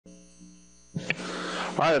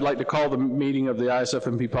All right, I'd like to call the meeting of the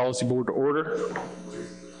ISFMP Policy Board to order.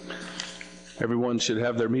 Everyone should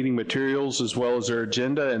have their meeting materials as well as their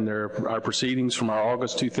agenda and our proceedings from our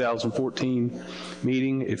August 2014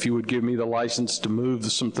 meeting. If you would give me the license to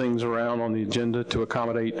move some things around on the agenda to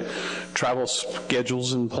accommodate travel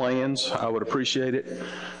schedules and plans, I would appreciate it.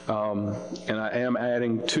 And I am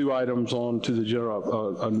adding 2 items on to the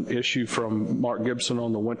agenda, an issue from Mark Gibson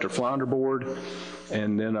on the Winter Flounder Board,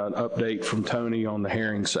 and then an update from Tony on the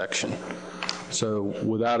herring section. So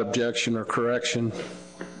without objection or correction,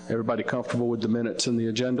 everybody comfortable with the minutes in the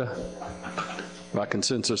agenda? By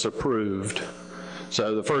consensus, approved.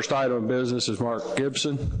 So the first item of business is Mark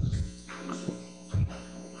Gibson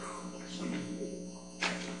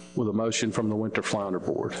with a motion from the Winter Flounder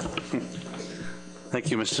Board. Thank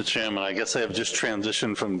you, Mr. Chairman. I guess I have just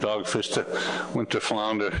transitioned from dogfish to winter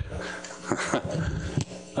flounder.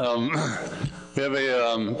 We have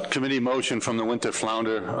a committee motion from the Winter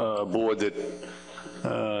Flounder Board that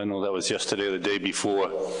I know that was yesterday or the day before.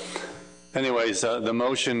 Anyways, the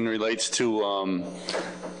motion relates to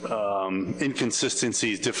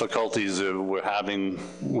inconsistencies, difficulties we're having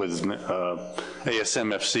with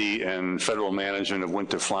ASMFC and federal management of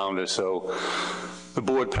winter flounder. So the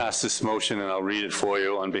board passed this motion, and I'll read it for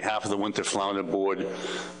you. On behalf of the Winter Flounder Board,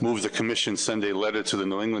 move the Commission send a letter to the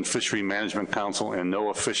New England Fishery Management Council and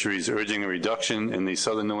NOAA Fisheries urging a reduction in the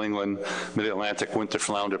Southern New England Mid-Atlantic winter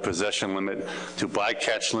flounder possession limit to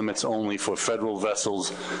bycatch limits only for federal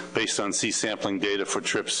vessels based on sea sampling data for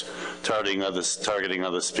trips targeting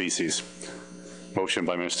other species. Motion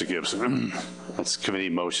by Mr. Gibson. That's committee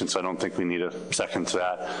motion, so I don't think we need a second to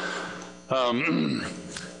that.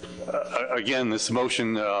 Again, this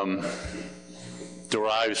motion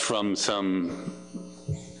derives from some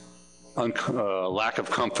lack of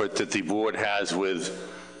comfort that the board has with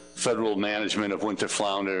federal management of winter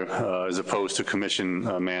flounder as opposed to commission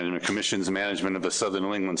management. Commission's management of the Southern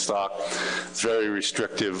New England stock is very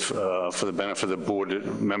restrictive for the benefit of the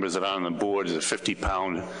board members that are on the board. Is a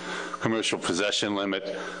 50-pound commercial possession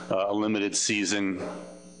limit, a limited season,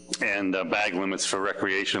 and bag limits for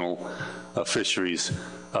recreational fisheries.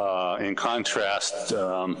 In contrast,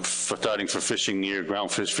 starting for fishing year,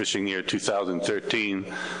 groundfish fishing year 2013,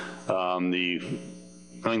 the New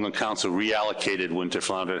England Council reallocated winter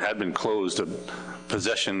flounder. It had been closed, a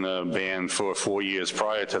possession ban for 4 years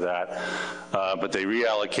prior to that, but they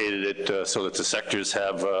reallocated it so that the sectors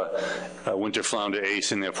have winter flounder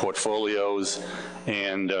ace in their portfolios,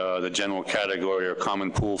 and the general category or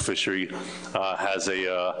common pool fishery has a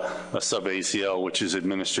sub-ACL, which is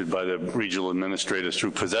administered by the regional administrators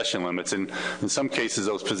through possession limits. And in some cases,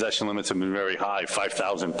 those possession limits have been very high,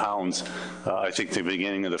 5,000 pounds, I think the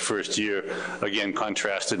beginning of the first year, again,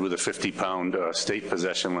 contrasted with a 50-pound state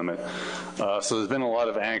possession limit. So there's been a lot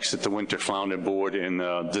of angst at the Winter Flounder Board, and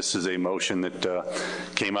this is a motion that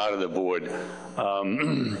came out of the board.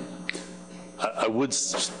 I would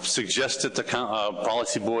suggest that the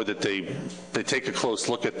policy board that they take a close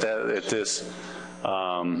look at this.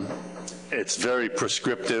 It's very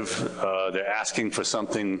prescriptive. They're asking for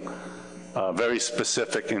something very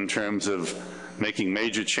specific in terms of making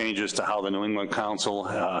major changes to how the New England Council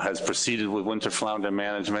has proceeded with winter flounder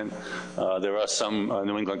management. There are some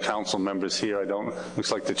New England Council members here.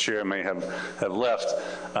 Looks like the chair may have left,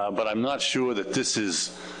 but I'm not sure that this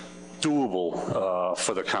is doable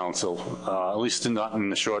for the council, at least not in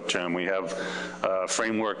the short term. We have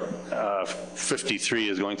framework 53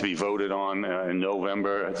 is going to be voted on in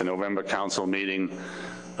November at the November council meeting.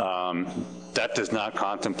 That does not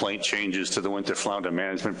contemplate changes to the winter flounder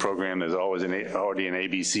management program. There's always already an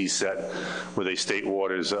ABC set with a state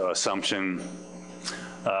waters assumption.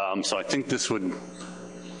 So I think this would,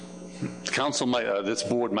 council might, this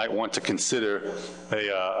board might want to consider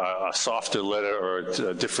a softer letter or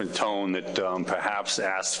a different tone that perhaps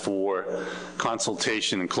asks for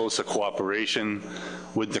consultation and closer cooperation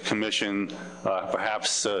with the commission,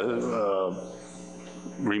 perhaps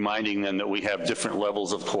reminding them that we have different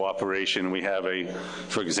levels of cooperation. We have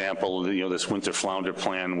for example, this winter flounder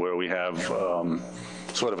plan where we have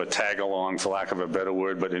sort of a tag-along, for lack of a better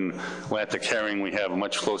word, but in Atlantic herring we have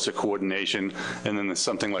much closer coordination, and then there's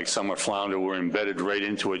something like summer flounder, we're embedded right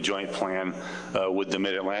into a joint plan with the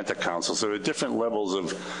Mid-Atlantic Council. So there are different levels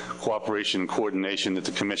of cooperation and coordination that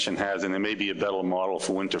the Commission has, and there may be a better model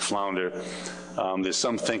for winter flounder. There's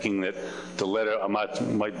some thinking that the letter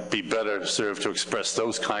might be better served to express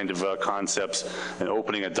those kind of concepts and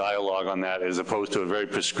opening a dialogue on that as opposed to a very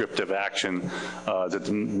prescriptive action that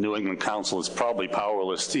the New England Council is probably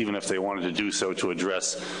powerless, even if they wanted to do so, to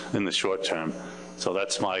address in the short term. So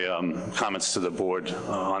that's my comments to the board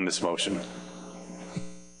on this motion.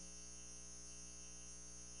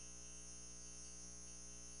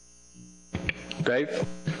 Dave?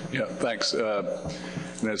 Yeah, thanks.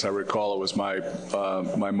 And as I recall, it was my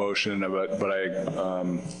motion, but I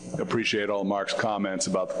appreciate all Mark's comments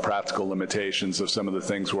about the practical limitations of some of the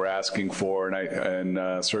things we're asking for,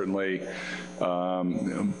 and certainly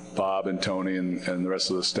Bob and Tony and the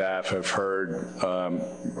rest of the staff have heard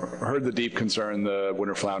the deep concern the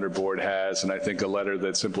Winter Flounder Board has, and I think a letter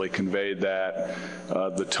that simply conveyed that,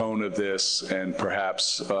 the tone of this, and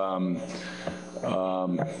perhaps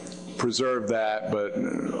preserve that, but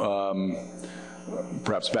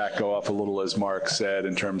perhaps back off a little, as Mark said,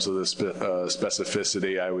 in terms of the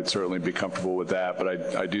specificity. I would certainly be comfortable with that,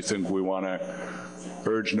 but I do think we want to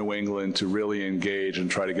urge New England to really engage and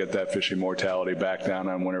try to get that fishing mortality back down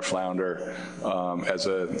on winter flounder,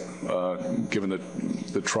 given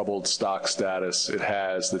the troubled stock status it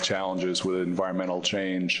has, the challenges with environmental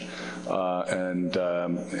change, and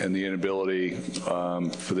the inability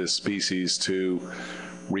for this species to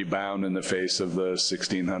rebound in the face of the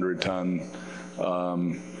 1,600-ton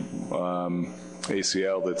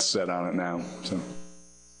ACL that's set on it now. So,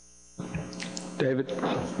 David?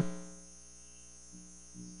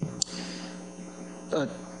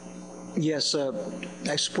 Yes,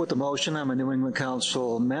 I support the motion. I'm a New England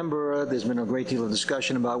Council member. There's been a great deal of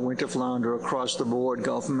discussion about winter flounder across the board.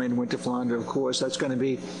 Gulf of Maine winter flounder, of course, that's going to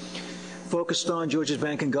be focused on. Georges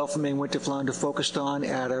Bank and Gulf of Maine winter flounder focused on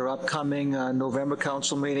at our upcoming November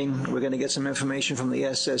council meeting. We're going to get some information from the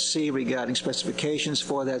SSC regarding specifications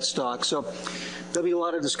for that stock. So there'll be a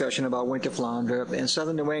lot of discussion about winter flounder. And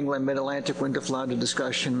Southern New England, Mid-Atlantic winter flounder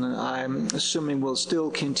discussion, I'm assuming, will still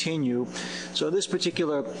continue. So this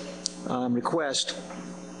particular request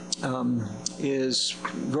is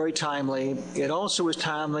very timely. It also is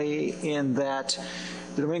timely in that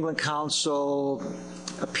the New England Council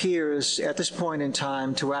appears at this point in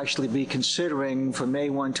time to actually be considering for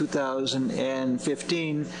May 1,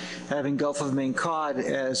 2015, having Gulf of Maine cod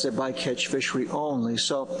as a bycatch fishery only.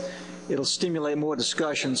 So it'll stimulate more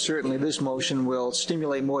discussion. Certainly this motion will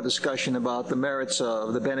stimulate more discussion about the merits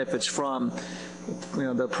of the benefits from,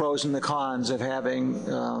 the pros and the cons of having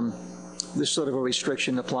this sort of a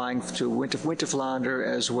restriction applying to winter flounder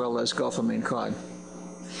as well as Gulf of Maine cod.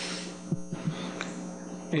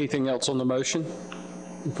 Anything else on the motion?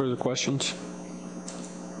 Further questions?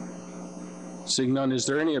 Seeing none, is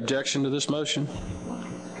there any objection to this motion?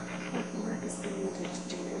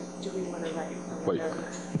 Wait.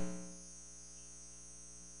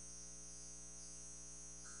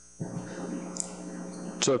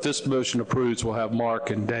 So if this motion approves, we'll have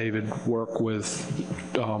Mark and David work with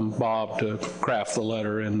Bob to craft the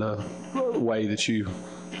letter in the way that you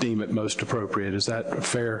deem it most appropriate. Is that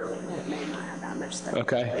fair?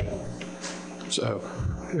 Okay. So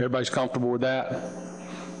everybody's comfortable with that?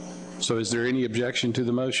 So is there any objection to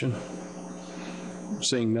the motion?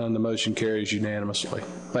 Seeing none, the motion carries unanimously.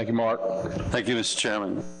 Thank you, Mark. Thank you, Mr.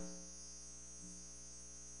 Chairman.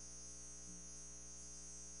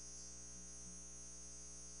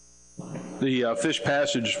 The Fish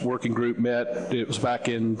Passage Working Group met, it was back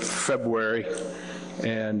in February,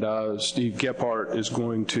 and Steve Gephardt is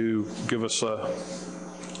going to give us a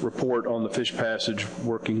report on the Fish Passage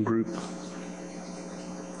Working Group.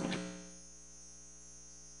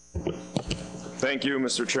 Thank you,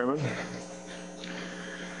 Mr. Chairman.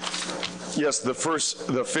 Yes, the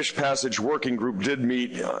Fish Passage Working Group did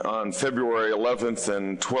meet on February 11th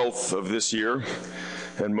and 12th of this year,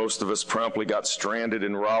 and most of us promptly got stranded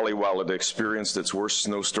in Raleigh while it experienced its worst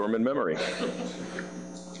snowstorm in memory.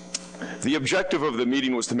 The objective of the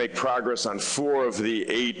meeting was to make progress on 4 of the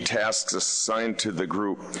 8 tasks assigned to the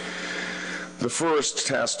group. The first,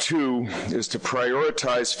 task 2, is to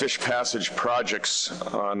prioritize fish passage projects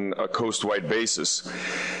on a coast-wide basis.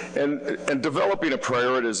 And developing a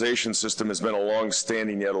prioritization system has been a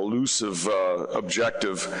long-standing yet elusive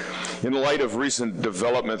objective. In light of recent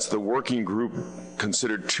developments, the working group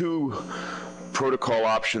considered 2 protocol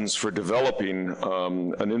options for developing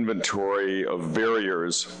an inventory of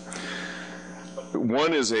barriers.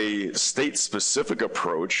 One is a state-specific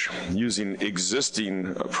approach using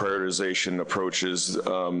existing prioritization approaches,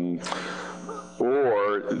 or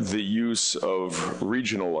the use of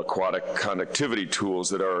regional aquatic connectivity tools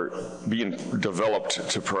that are being developed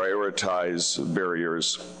to prioritize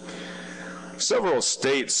barriers. Several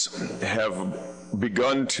states have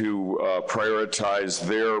begun to prioritize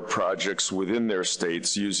their projects within their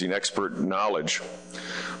states using expert knowledge.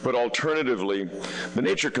 But alternatively, the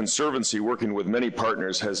Nature Conservancy, working with many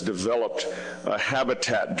partners, has developed a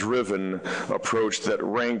habitat-driven approach that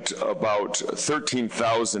ranked about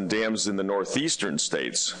 13,000 dams in the northeastern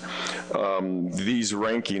states. These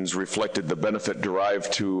rankings reflected the benefit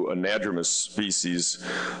derived to anadromous species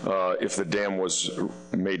if the dam was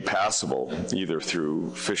made passable, either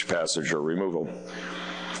through fish passage or removal.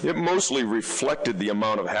 It mostly reflected the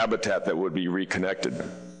amount of habitat that would be reconnected.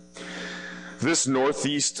 This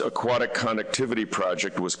Northeast Aquatic Connectivity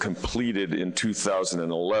Project was completed in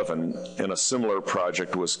 2011, and a similar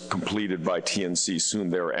project was completed by TNC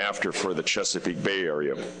soon thereafter for the Chesapeake Bay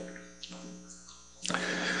area.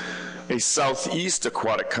 A Southeast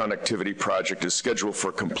Aquatic Connectivity Project is scheduled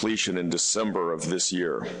for completion in December of this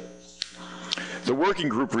year. The working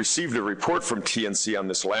group received a report from TNC on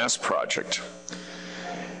this last project.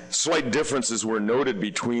 Slight differences were noted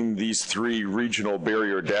between these three regional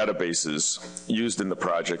barrier databases used in the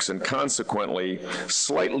projects, and consequently,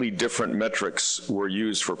 slightly different metrics were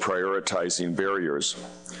used for prioritizing barriers.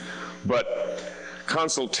 But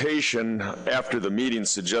consultation after the meeting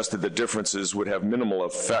suggested the differences would have minimal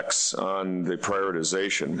effects on the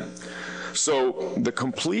prioritization. So the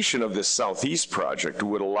completion of this Southeast project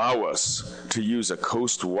would allow us to use a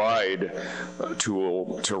coast-wide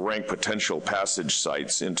tool to rank potential passage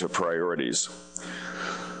sites into priorities.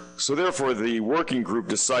 So therefore, the working group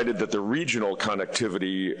decided that the regional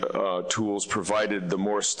connectivity tools provided the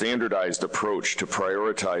more standardized approach to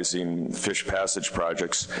prioritizing fish passage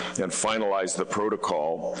projects and finalized the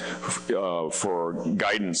protocol for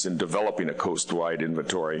guidance in developing a coast-wide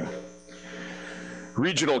inventory.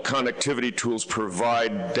 Regional connectivity tools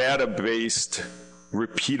provide data-based,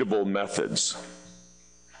 repeatable methods.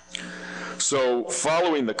 So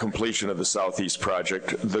following the completion of the Southeast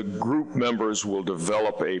project, the group members will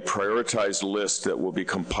develop a prioritized list that will be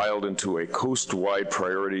compiled into a coast-wide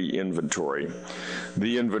priority inventory.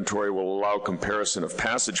 The inventory will allow comparison of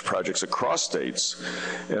passage projects across states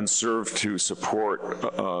and serve as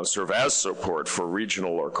support for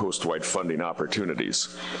regional or coast-wide funding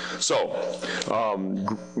opportunities. So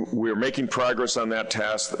we're making progress on that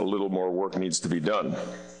task. A little more work needs to be done.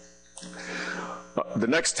 The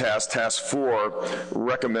next task, Task 4,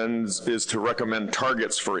 is to recommend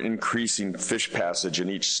targets for increasing fish passage in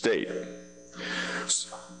each state.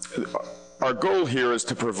 Our goal here is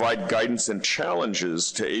to provide guidance and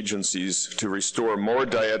challenges to agencies to restore more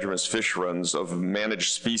diadromous fish runs of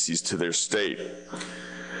managed species to their state.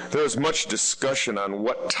 There is much discussion on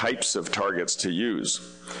what types of targets to use.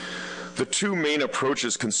 The two main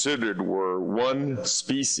approaches considered were, one,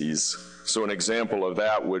 species. So an example of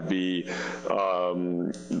that would be,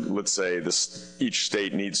 let's say each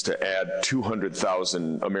state needs to add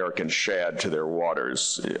 200,000 American shad to their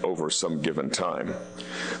waters over some given time.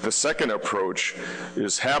 The second approach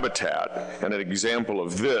is habitat, and an example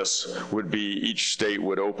of this would be each state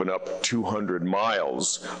would open up 200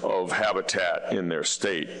 miles of habitat in their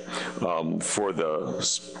state for the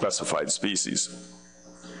specified species.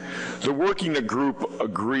 The working group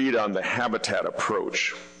agreed on the habitat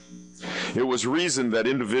approach. It was reasoned that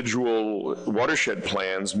individual watershed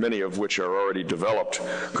plans, many of which are already developed,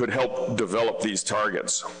 could help develop these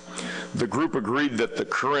targets. The group agreed that the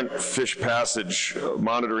current fish passage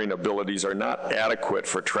monitoring abilities are not adequate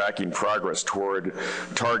for tracking progress toward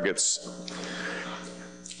targets.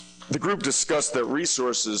 The group discussed that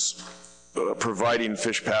resources providing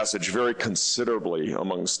fish passage vary considerably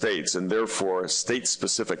among states, and therefore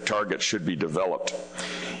state-specific targets should be developed.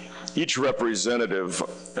 Each representative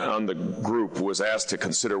on the group was asked to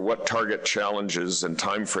consider what target challenges and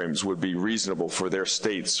timeframes would be reasonable for their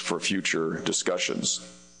states for future discussions.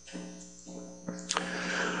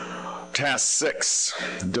 Task 6,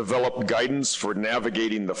 develop guidance for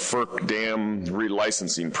navigating the FERC dam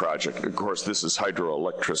relicensing project. Of course, this is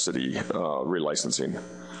hydroelectricity relicensing.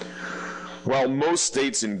 While most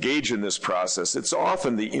states engage in this process, it's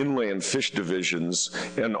often the inland fish divisions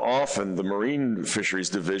and often the marine fisheries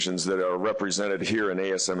divisions that are represented here in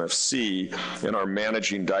ASMFC and are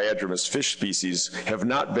managing diadromous fish species have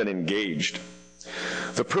not been engaged.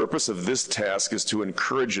 The purpose of this task is to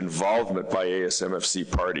encourage involvement by ASMFC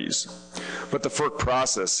parties, but the FERC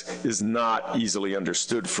process is not easily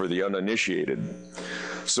understood for the uninitiated.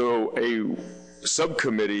 So a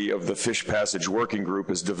subcommittee of the Fish Passage Working Group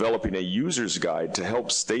is developing a user's guide to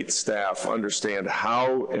help state staff understand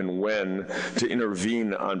how and when to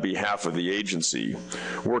intervene on behalf of the agency,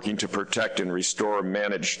 working to protect and restore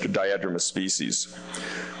managed diadromous species.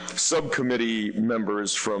 subcommittee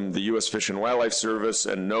members from the U.S. Fish and Wildlife Service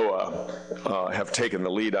and NOAA have taken the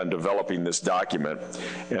lead on developing this document,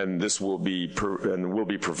 and this will be we'll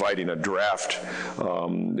be providing a draft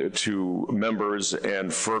to members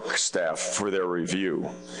and FERC staff for their review.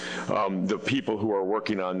 The people who are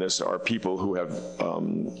working on this are people who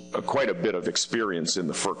have quite a bit of experience in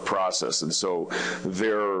the FERC process, and so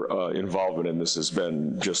their involvement in this has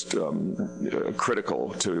been just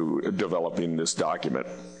critical to developing this document.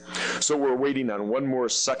 So we're waiting on one more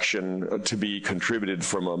section to be contributed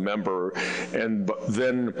from a member, and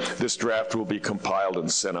then this draft will be compiled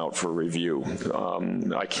and sent out for review.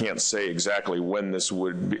 I can't say exactly when this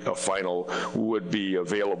would be, a final would be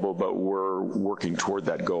available, but we're working toward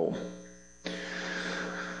that goal.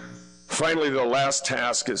 Finally, the last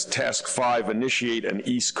task is task 5, initiate an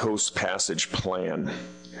East Coast Passage plan.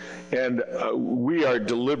 And we are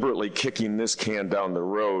deliberately kicking this can down the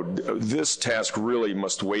road. This task really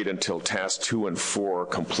must wait until task 2 and 4 are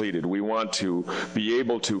completed. We want to be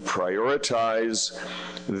able to prioritize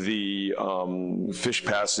the fish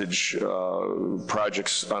passage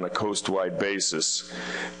projects on a coast-wide basis,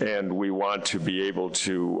 and we want to be able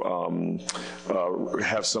to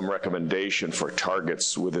have some recommendation for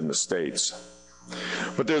targets within the states.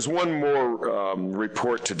 But there's one more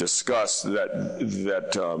report to discuss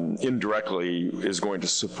that indirectly is going to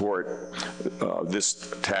support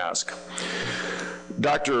this task.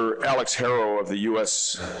 Dr. Alex Harrow of the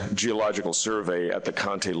U.S. Geological Survey at the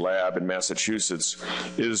Conte Lab in Massachusetts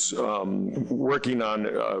is working on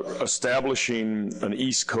establishing an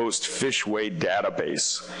East Coast fishway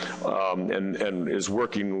database and is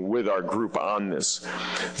working with our group on this.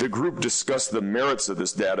 The group discussed the merits of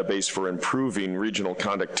this database for improving regional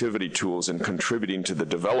connectivity tools and contributing to the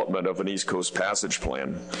development of an East Coast Passage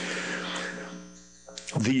plan.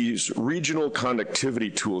 These regional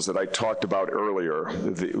connectivity tools that I talked about earlier,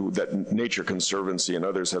 that Nature Conservancy and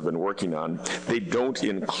others have been working on, they don't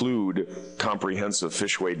include comprehensive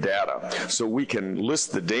fishway data. So we can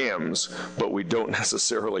list the dams, but we don't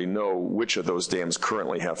necessarily know which of those dams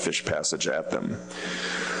currently have fish passage at them.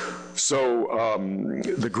 So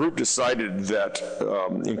the group decided that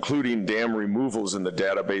including dam removals in the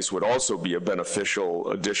database would also be a beneficial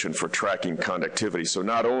addition for tracking connectivity. So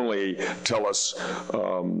not only tell us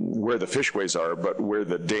where the fishways are, but where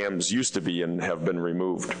the dams used to be and have been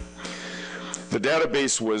removed. The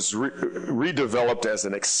database was redeveloped as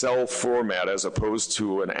an Excel format as opposed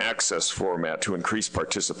to an Access format to increase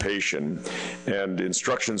participation, and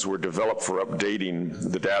instructions were developed for updating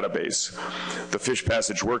the database. The Fish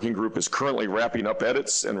Passage Working Group is currently wrapping up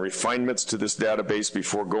edits and refinements to this database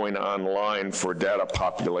before going online for data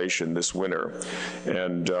population this winter.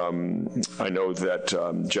 And I know that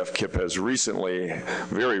Jeff Kipp has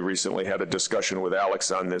very recently had a discussion with Alex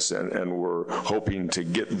on this, and we're hoping to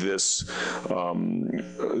get this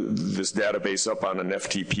this database up on an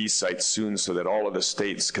FTP site soon so that all of the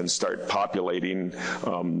states can start populating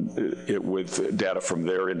it with data from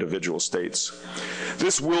their individual states.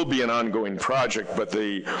 This will be an ongoing project, but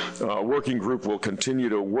the working group will continue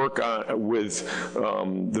to work on with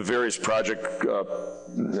the various project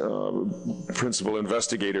principal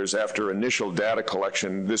investigators after initial data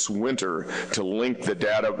collection this winter to link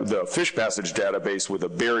the fish passage database with a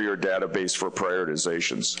barrier database for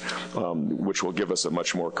prioritizations, which will give us a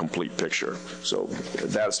much more complete picture. So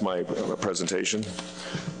that's my presentation.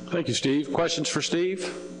 Thank you, Steve. Questions for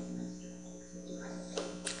Steve?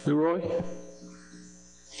 Leroy?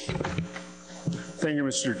 Thank you,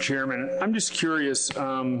 Mr. Chairman. I'm just curious,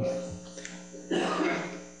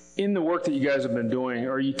 in the work that you guys have been doing,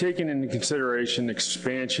 are you taking into consideration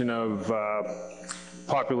expansion of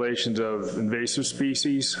populations of invasive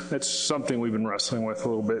species? That's something we've been wrestling with a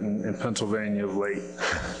little bit in Pennsylvania of late.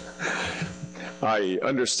 I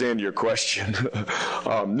understand your question.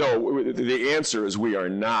 No, the answer is we are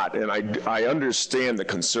not, and I understand the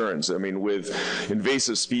concerns. I mean, with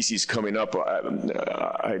invasive species coming up,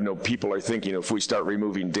 I know people are thinking, if we start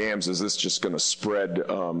removing dams, is this just going to spread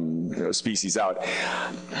species out?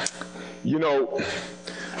 You know,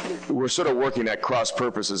 we're sort of working at cross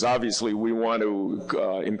purposes. Obviously, we want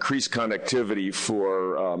to increase connectivity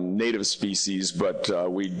for native species,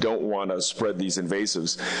 but we don't want to spread these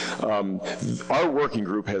invasives. Our working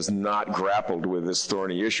group has not grappled with this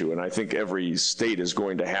thorny issue, and I think every state is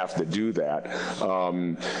going to have to do that.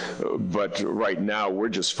 But right now, we're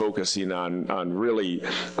just focusing on really,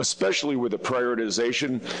 especially with the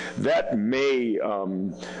prioritization, that may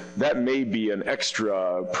be an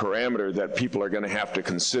extra parameter that people are going to have to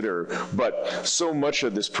consider consider. But so much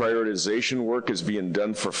of this prioritization work is being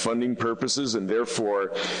done for funding purposes, and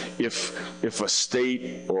therefore, if a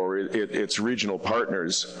state or its regional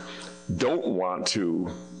partners don't want to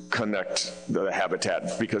connect the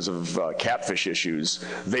habitat because of catfish issues,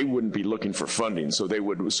 they wouldn't be looking for funding, so they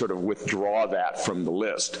would sort of withdraw that from the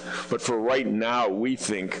list. But for right now, we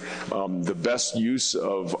think the best use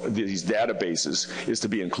of these databases is to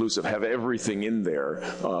be inclusive, have everything in there,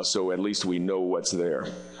 so at least we know what's there.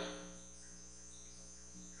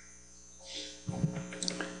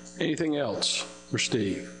 Anything else for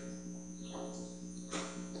Steve?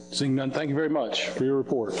 Seeing none, thank you very much for your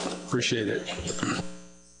report. Appreciate it.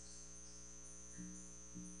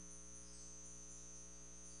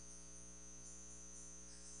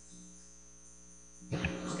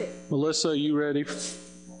 Melissa, are you ready?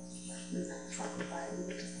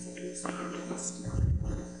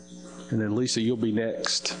 And then Lisa, you'll be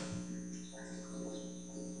next.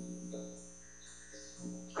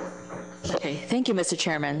 Okay, thank you, Mr.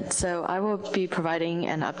 Chairman. So I will be providing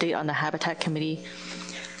an update on the Habitat Committee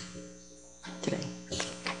today.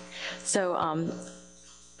 So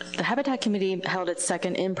the Habitat Committee held its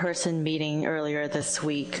second in-person meeting earlier this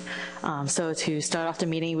week. So to start off the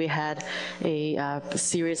meeting, we had a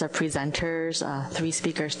series of presenters, 3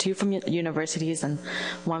 speakers, 2 from universities and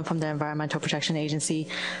 1 from the Environmental Protection Agency,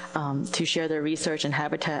 to share their research and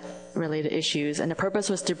habitat-related issues. And the purpose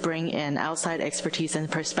was to bring in outside expertise and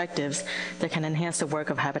perspectives that can enhance the work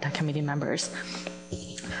of Habitat Committee members.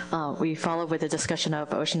 We followed with a discussion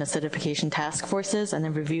of ocean acidification task forces and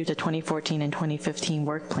then reviewed the 2014 and 2015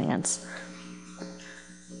 work plans.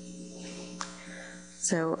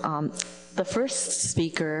 So the first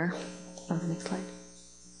speaker, next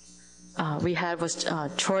slide, we had was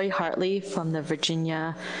Troy Hartley from the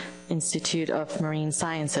Virginia Institute of Marine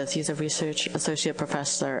Sciences. He's a research associate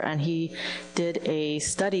professor, and he did a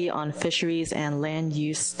study on fisheries and land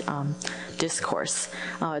use discourse.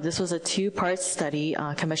 This was a 2-part study.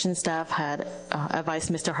 Commission staff had advised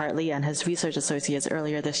Mr. Hartley and his research associates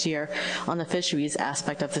earlier this year on the fisheries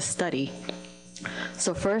aspect of the study.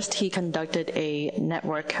 So first, he conducted a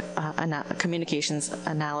network communications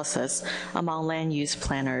analysis among land use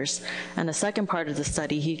planners. And the second part of the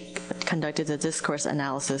study, he conducted a discourse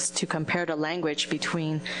analysis to compare the language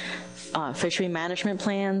between fishery management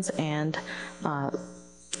plans and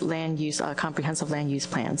land use, comprehensive land use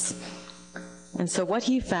plans. And so what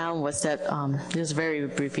he found was that, this is a very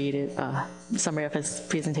abbreviated summary of his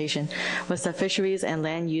presentation, was that fisheries and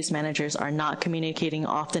land use managers are not communicating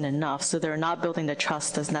often enough, so they're not building the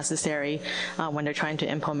trust that's necessary when they're trying to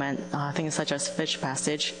implement things such as fish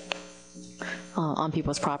passage on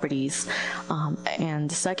people's properties. And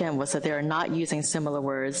the second was that they're not using similar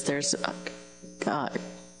words. There's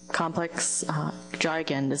complex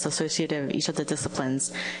jargon that's associated with each of the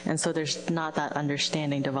disciplines, and so there's not that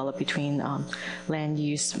understanding developed between land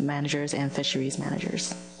use managers and fisheries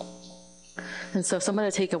managers. And so some of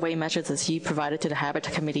the takeaway measures that he provided to the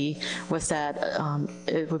Habitat Committee was that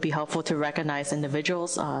it would be helpful to recognize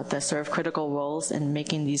individuals that serve critical roles in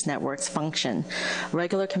making these networks function.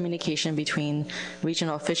 Regular communication between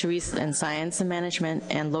regional fisheries and science and management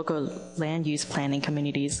and local land use planning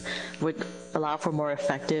communities would allow for more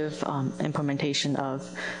effective implementation of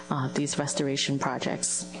these restoration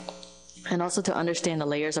projects. And also to understand the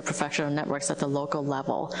layers of professional networks at the local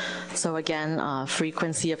level. So again,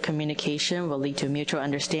 frequency of communication will lead to mutual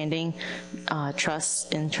understanding,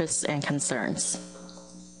 trust, interests, and concerns.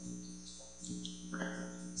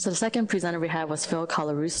 So the second presenter we had was Phil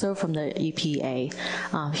Colarusso from the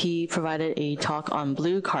EPA. He provided a talk on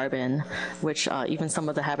blue carbon, which even some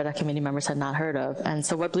of the Habitat Committee members had not heard of. And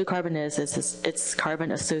so what blue carbon is it's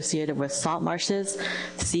carbon associated with salt marshes,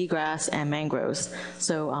 seagrass, and mangroves.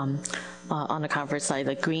 So on the converse side,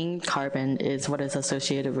 the green carbon is what is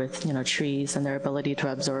associated with trees and their ability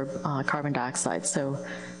to absorb carbon dioxide. So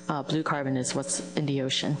blue carbon is what's in the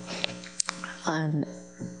ocean. And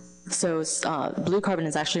so blue carbon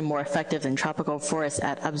is actually more effective than tropical forests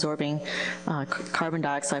at absorbing carbon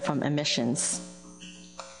dioxide from emissions.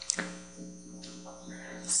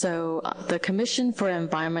 So the Commission for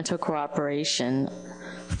Environmental Cooperation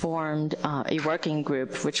formed a working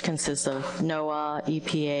group which consists of NOAA,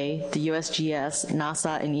 EPA, the USGS,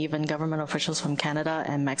 NASA, and even government officials from Canada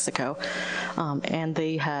and Mexico. And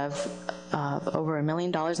they have over $1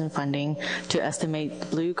 million in funding to estimate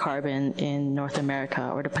blue carbon in North America,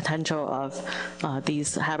 or the potential of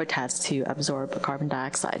these habitats to absorb carbon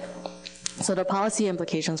dioxide. So the policy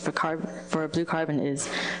implications for blue carbon is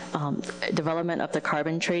development of the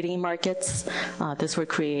carbon trading markets. This would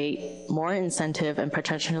create more incentive and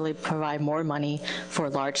potentially provide more money for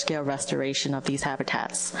large-scale restoration of these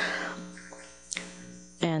habitats.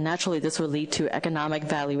 And naturally, this would lead to economic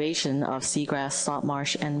valuation of seagrass, salt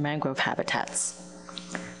marsh, and mangrove habitats.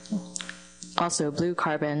 Also, blue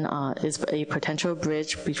carbon is a potential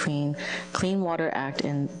bridge between Clean Water Act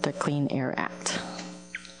and the Clean Air Act.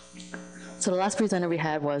 So the last presenter we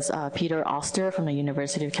had was Peter Oster from the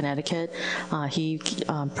University of Connecticut. He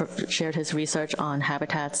shared his research on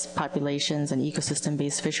habitats, populations, and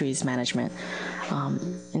ecosystem-based fisheries management.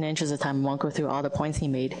 In the interest of time, I won't go through all the points he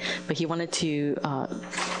made, but he wanted to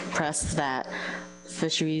press that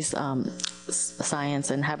fisheries science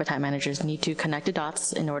and habitat managers need to connect the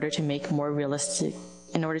dots in order to more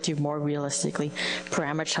realistically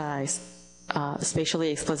parameterize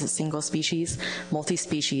spatially explicit single species,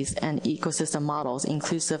 multi-species, and ecosystem models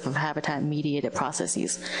inclusive of habitat-mediated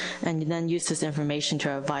processes, and then use this information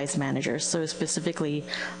to advise managers. So specifically,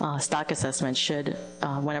 stock assessment should,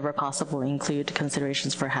 whenever possible, include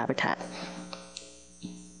considerations for habitat.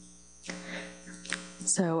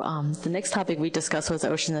 So the next topic we discussed was the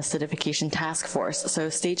Ocean Acidification Task Force. So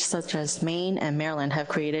states such as Maine and Maryland have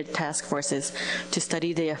created task forces to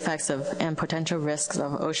study the effects of and potential risks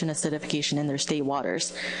of ocean acidification in their state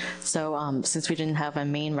waters. So since we didn't have a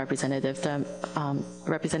Maine representative, the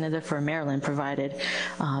representative for Maryland provided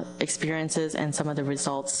experiences and some of the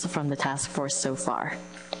results from the task force so far.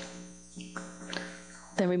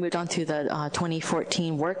 Then we moved on to the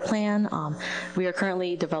 2014 work plan. We are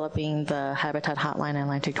currently developing the Habitat Hotline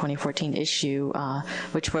Atlantic 2014 issue,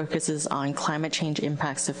 which focuses on climate change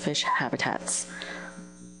impacts of fish habitats.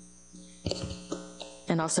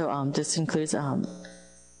 And also this includes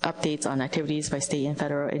updates on activities by state and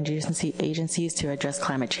federal agencies to address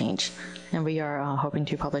climate change. And we are hoping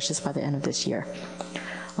to publish this by the end of this year.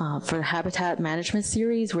 For the Habitat Management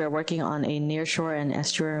Series, we are working on a nearshore and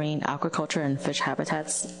estuarine aquaculture and fish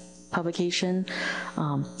habitats publication.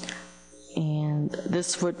 And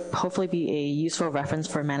this would hopefully be a useful reference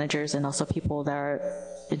for managers and also people that are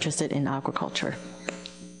interested in aquaculture.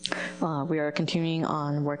 We are continuing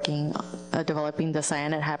on developing the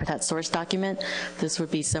cyanide habitat source document. This would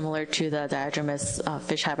be similar to the diadramus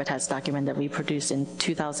fish habitats document that we produced in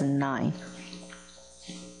 2009.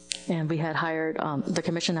 And we had hired, the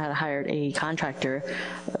commission had hired a contractor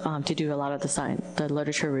to do a lot of the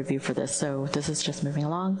literature review for this. So this is just moving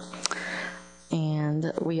along.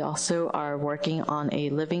 And we also are working on a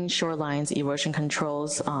living shorelines erosion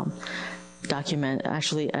controls document,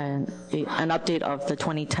 actually an update of the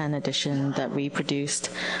 2010 edition that we produced.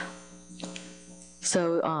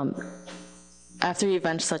 So after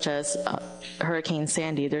events such as Hurricane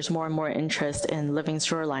Sandy, there's more and more interest in living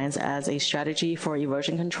shorelines as a strategy for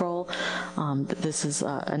erosion control. This is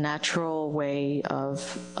a natural way of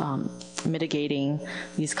mitigating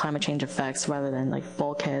these climate change effects rather than like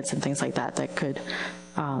bulkheads and things like that that could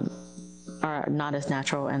are not as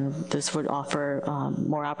natural, and this would offer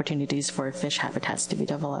more opportunities for fish habitats to be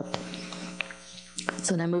developed.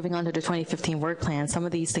 So now moving on to the 2015 work plan, some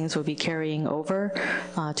of these things will be carrying over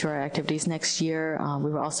to our activities next year.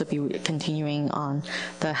 We will also be continuing on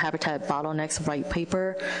the Habitat Bottlenecks white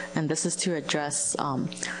paper, and this is to address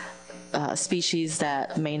species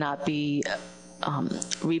that may not be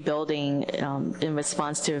rebuilding in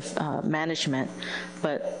response to management,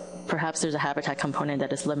 but perhaps there's a habitat component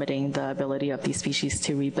that is limiting the ability of these species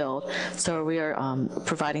to rebuild. So we are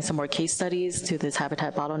providing some more case studies to this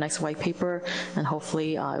Habitat Bottlenecks white paper, and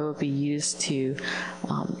hopefully it will be used to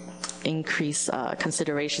increase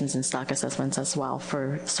considerations in stock assessments as well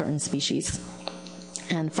for certain species.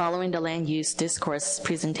 And following the land use discourse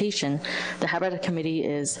presentation, the Habitat Committee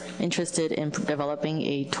is interested in developing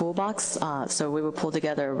a toolbox. So we will pull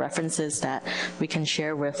together references that we can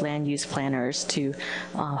share with land use planners to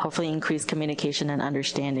hopefully increase communication and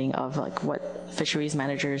understanding of like what fisheries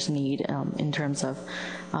managers need in terms of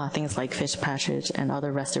things like fish passage and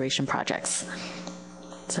other restoration projects.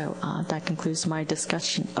 So that concludes my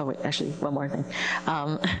discussion. Oh, wait, actually, one more thing.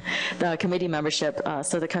 The committee membership.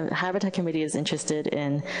 So the Habitat Committee is interested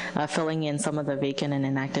in filling in some of the vacant and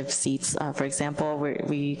inactive seats. For example,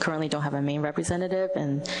 we currently don't have a Maine representative,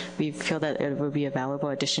 and we feel that it would be a valuable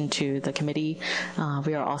addition to the committee.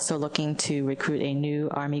 We are also looking to recruit a new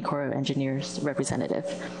Army Corps of Engineers representative.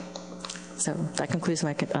 So that concludes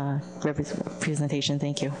my presentation.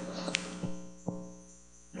 Thank you.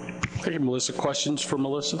 Thank you, Melissa. Questions for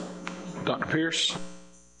Melissa? Dr. Pierce?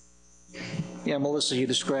 Yeah, Melissa, you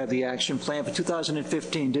described the action plan for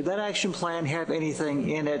 2015. Did that action plan have anything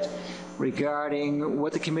in it regarding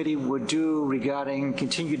what the committee would do regarding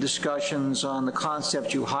continued discussions on the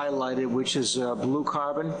concept you highlighted, which is blue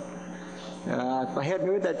carbon? I hadn't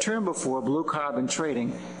heard that term before, blue carbon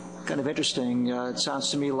trading. Kind of interesting. It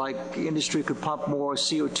sounds to me like industry could pump more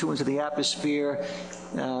CO2 into the atmosphere,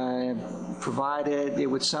 provided it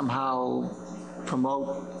would somehow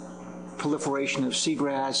promote proliferation of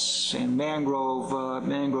seagrass and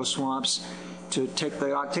mangrove swamps to take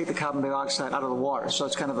the carbon dioxide out of the water. So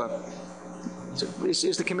it's kind of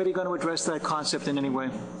is the committee going to address that concept in any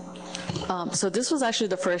way? So this was actually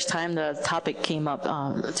the first time the topic came up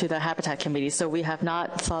to the Habitat Committee, so we have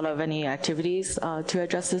not thought of any activities to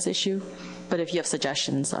address this issue, but if you have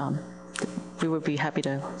suggestions, we would be happy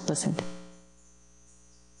to listen.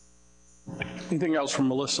 Anything else from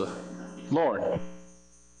Melissa? Lauren?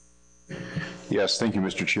 Yes, thank you,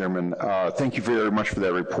 Mr. Chairman. Thank you very much for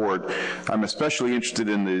that report. I'm especially interested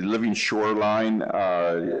in the living shoreline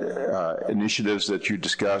initiatives that you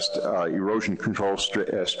discussed, erosion control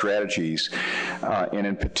strategies, and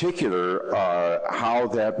in particular, how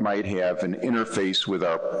that might have an interface with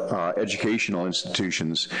our educational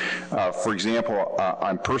institutions. For example,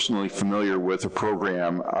 I'm personally familiar with a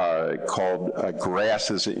program called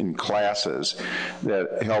Grasses in Classes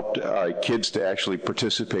that helped kids to actually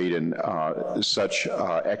participate in such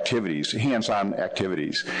activities, hands-on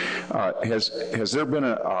activities. Has there been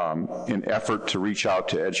an effort to reach out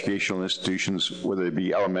to educational institutions, whether it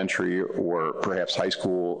be elementary or perhaps high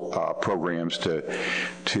school programs, to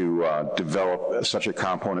develop such a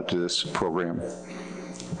component to this program?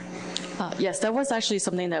 Yes, that was actually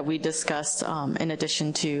something that we discussed in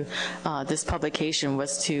addition to this publication,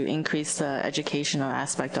 was to increase the educational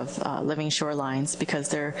aspect of living shorelines, because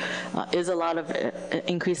there is a lot of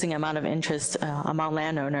increasing amount of interest among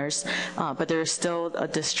landowners, but there's still a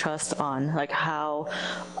distrust on like how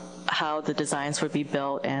the designs would be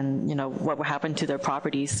built and what would happen to their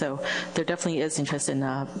properties. So there definitely is interest in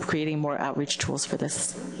creating more outreach tools for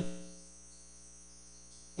this.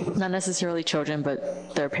 Not necessarily children,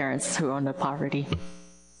 but their parents who own the property.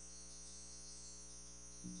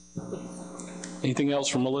 Anything else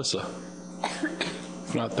from Melissa?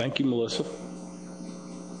 If not, thank you, Melissa.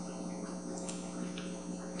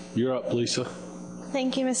 You're up, Lisa.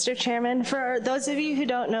 Thank you, Mr. Chairman. For those of you who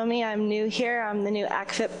don't know me, I'm new here. I'm the new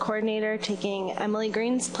ACFIP coordinator taking Emily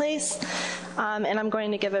Green's place, and I'm going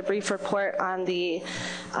to give a brief report on the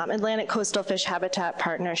Atlantic Coastal Fish Habitat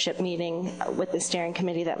Partnership meeting with the steering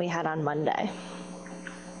committee that we had on Monday.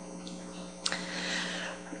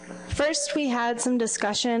 First, we had some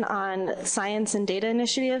discussion on science and data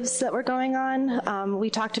initiatives that were going on. We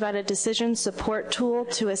talked about a decision support tool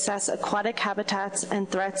to assess aquatic habitats and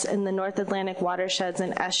threats in the North Atlantic watersheds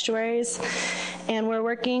and estuaries. And we're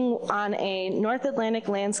working on a North Atlantic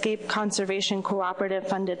Landscape Conservation Cooperative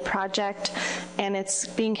funded project, and it's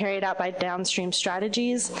being carried out by Downstream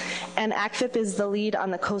Strategies. And ACFIP is the lead on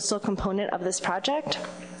the coastal component of this project.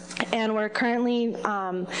 And we're currently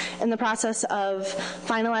in the process of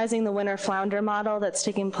finalizing the winter flounder model that's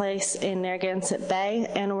taking place in Narragansett Bay,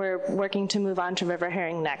 and we're working to move on to river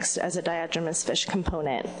herring next as a diadromous fish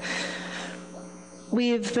component.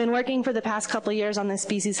 We've been working for the past couple of years on the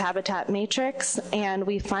species habitat matrix, and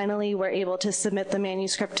we finally were able to submit the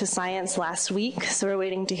manuscript to science last week, so we're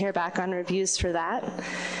waiting to hear back on reviews for that.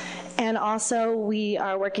 And also, we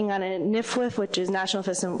are working on a NIFWF, which is National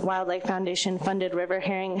Fish and Wildlife Foundation funded river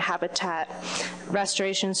herring habitat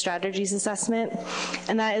restoration strategies assessment.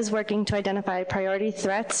 And that is working to identify priority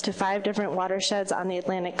threats to 5 different watersheds on the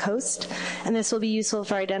Atlantic coast. And this will be useful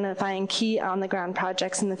for identifying key on-the-ground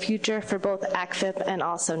projects in the future for both ACFIP and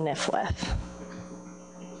also NIFWF.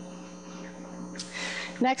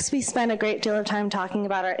 Next, we spent a great deal of time talking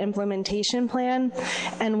about our implementation plan,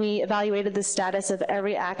 and we evaluated the status of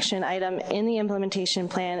every action item in the implementation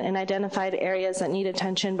plan and identified areas that need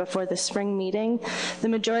attention before the spring meeting. The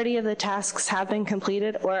majority of the tasks have been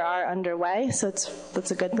completed or are underway, so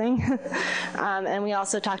that's a good thing. And we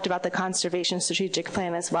also talked about the Conservation Strategic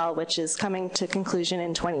Plan as well, which is coming to conclusion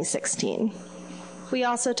in 2016. We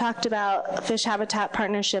also talked about fish habitat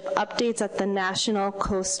partnership updates at the national,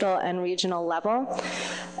 coastal, and regional level.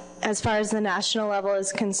 As far as the national level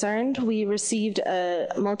is concerned, we received a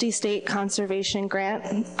multi-state conservation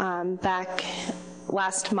grant back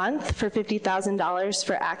last month for $50,000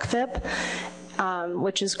 for ACFIP,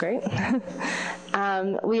 which is great.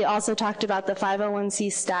 We also talked about the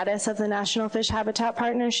 501c status of the National Fish Habitat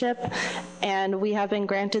Partnership, and we have been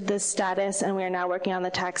granted this status, and we are now working on the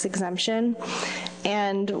tax exemption.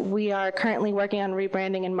 And we are currently working on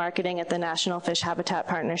rebranding and marketing at the National Fish Habitat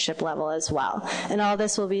Partnership level as well. And all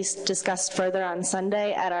this will be discussed further on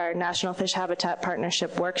Sunday at our National Fish Habitat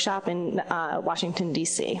Partnership workshop in Washington,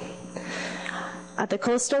 D.C. At the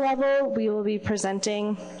coastal level, we will be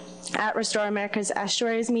presenting at Restore America's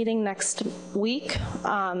Estuaries meeting next week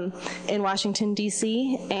in Washington,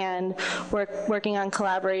 D.C., and we're working on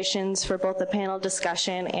collaborations for both the panel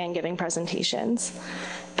discussion and giving presentations.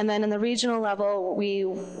 And then in the regional level, we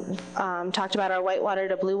talked about our Whitewater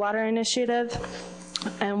to Blue Water initiative,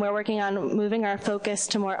 and we're working on moving our focus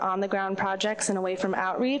to more on-the-ground projects and away from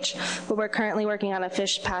outreach, but we're currently working on a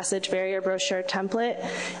fish passage barrier brochure template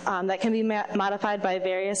that can be modified by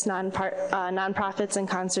various nonprofits and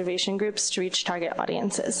conservation groups to reach target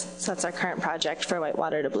audiences. So that's our current project for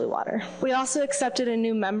Whitewater to Blue Water. We also accepted a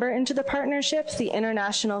new member into the partnership. The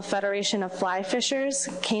International Federation of Fly Fishers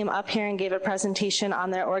came up here and gave a presentation on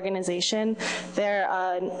their organization. They're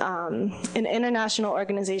an international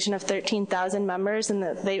organization of 13,000 members, and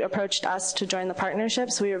they approached us to join the partnership,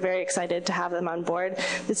 so we were very excited to have them on board.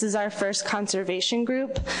 This is our first conservation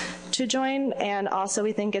group to join, and also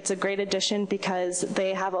we think it's a great addition because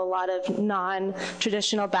they have a lot of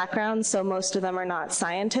non-traditional backgrounds, so most of them are not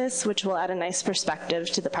scientists, which will add a nice perspective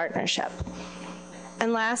to the partnership.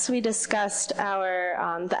 And last, we discussed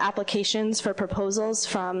our the applications for proposals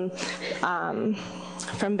from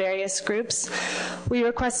various groups. We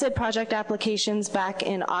requested project applications back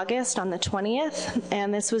in August on the 20th,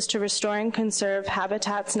 and this was to restore and conserve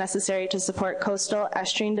habitats necessary to support coastal,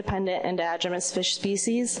 estuarine-dependent, and diadromous fish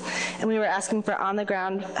species. And we were asking for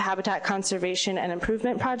on-the-ground habitat conservation and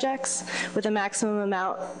improvement projects with a maximum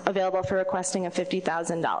amount available for requesting of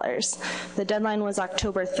 $50,000. The deadline was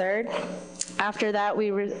October 3rd. After that,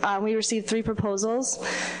 we received 3 proposals,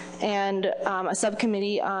 and a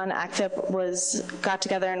subcommittee on ACFIP got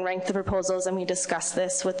together and ranked the proposals, and we discussed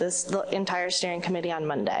this with the entire steering committee on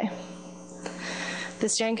Monday. The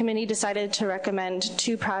steering committee decided to recommend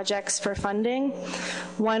 2 projects for funding.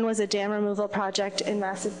 One was a dam removal project in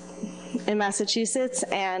Massachusetts,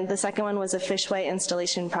 and the second one was a fishway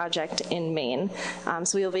installation project in Maine.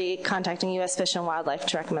 So we will be contacting U.S. Fish and Wildlife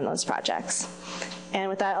to recommend those projects. And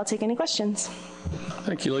with that, I'll take any questions.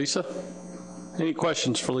 Thank you, Lisa. Any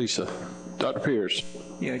questions for Lisa? Dr. Pierce.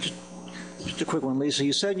 Yeah, just a quick one, Lisa.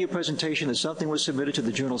 You said in your presentation that something was submitted to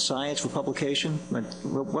the journal Science for publication.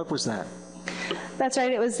 What was that? That's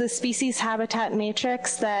right. It was the species habitat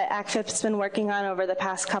matrix that ACFIP's been working on over the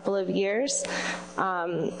past couple of years.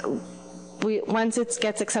 Once it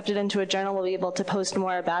gets accepted into a journal, we'll be able to post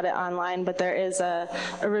more about it online, but there is a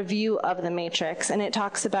review of the matrix, and it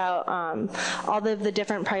talks about all of the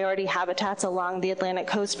different priority habitats along the Atlantic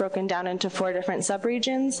coast broken down into 4 different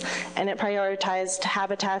subregions, and it prioritized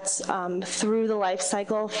habitats through the life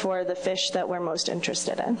cycle for the fish that we're most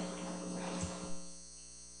interested in.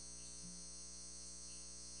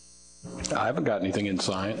 I haven't got anything in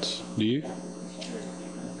science. Do you?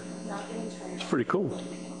 It's pretty cool.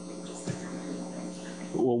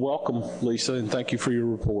 Well, welcome, Lisa, and thank you for your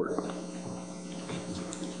report.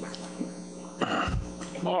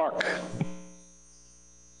 Mark.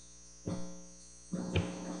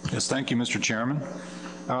 Yes, thank you, Mr. Chairman.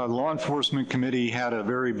 The Law Enforcement Committee had a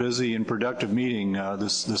very busy and productive meeting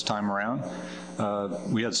this time around.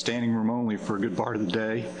 We had standing room only for a good part of the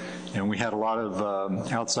day, and we had a lot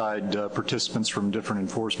of outside participants from different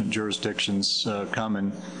enforcement jurisdictions come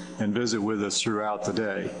and visit with us throughout the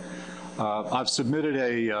day. I've submitted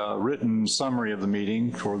a written summary of the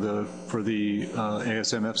meeting for the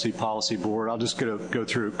ASMFC Policy Board. I'll just go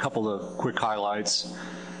through a couple of quick highlights.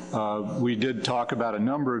 We did talk about a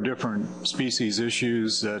number of different species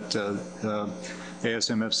issues that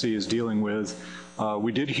ASMFC is dealing with.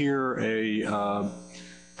 We did hear a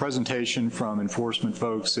presentation from enforcement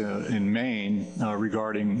folks in Maine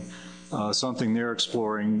regarding something they're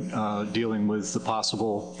exploring dealing with the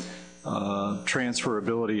possible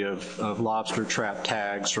transferability of lobster trap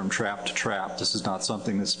tags from trap to trap. This is not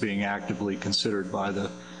something that's being actively considered by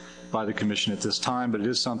the Commission at this time, but it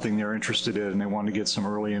is something they're interested in, and they want to get some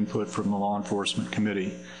early input from the Law Enforcement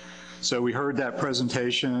Committee. So we heard that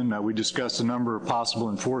presentation. We discussed a number of possible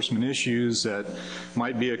enforcement issues that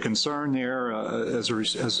might be a concern there as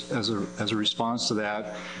a response to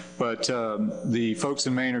that. But the folks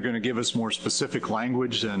in Maine are going to give us more specific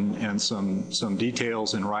language and some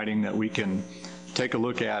details in writing that we can take a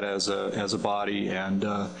look at as a body and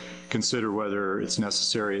consider whether it's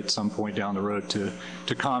necessary at some point down the road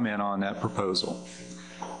to comment on that proposal.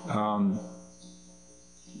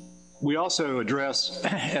 We also address,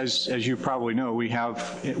 as you probably know, we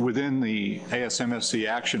have within the ASMFC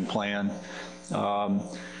action plan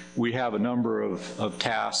we have a number of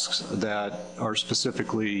tasks that are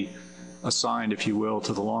specifically assigned, if you will,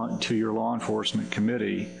 to your law enforcement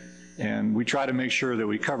committee, and we try to make sure that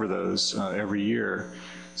we cover those every year.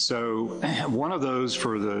 So one of those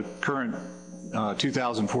for the current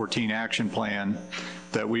 2014 action plan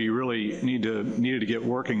that we really needed to get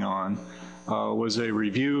working on was a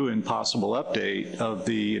review and possible update of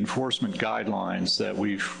the enforcement guidelines that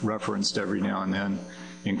we've referenced every now and then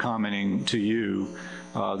in commenting to you.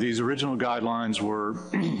 These original guidelines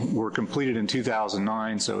were completed in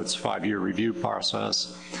 2009, so it's a 5-year review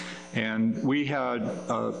process. And we had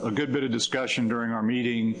a good bit of discussion during our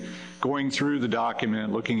meeting, going through the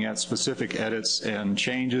document, looking at specific edits and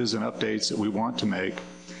changes and updates that we want to make.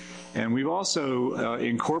 And we've also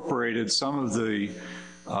incorporated some of the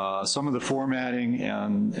formatting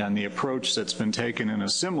and the approach that's been taken in a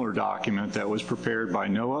similar document that was prepared by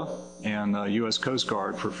NOAA and the U.S. Coast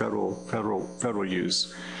Guard for federal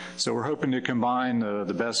use. So we're hoping to combine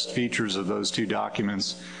the best features of those two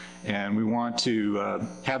documents, and we want to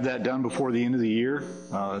have that done before the end of the year.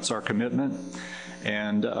 It's our commitment.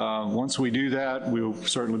 And once we do that, we'll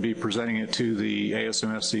certainly be presenting it to the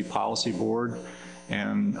ASMFC Policy Board,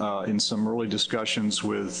 and in some early discussions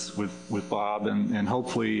with Bob, and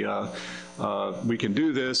hopefully we can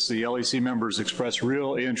do this. The LEC members expressed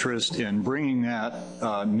real interest in bringing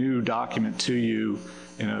that new document to you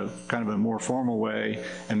in a kind of a more formal way,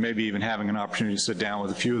 and maybe even having an opportunity to sit down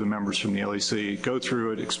with a few of the members from the LEC, go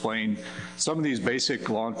through it, explain some of these basic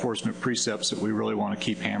law enforcement precepts that we really want to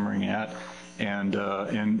keep hammering at,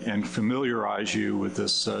 and familiarize you with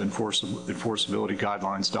this enforceability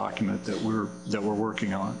guidelines document that we're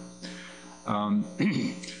working on.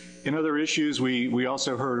 In other issues, we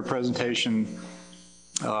also heard a presentation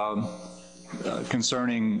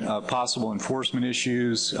concerning possible enforcement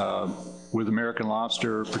issues with American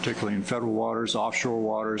lobster, particularly in federal waters, offshore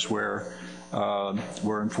waters, where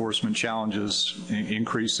enforcement challenges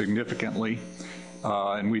increase significantly,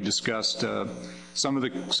 and we discussed some of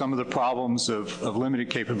the problems of limited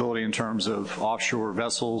capability in terms of offshore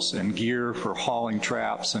vessels and gear for hauling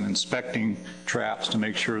traps and inspecting traps to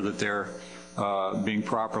make sure that they're being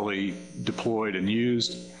properly deployed and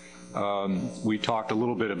used. We talked a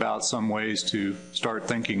little bit about some ways to start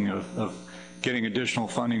thinking of getting additional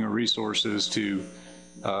funding or resources to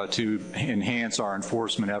enhance our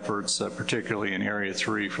enforcement efforts, particularly in Area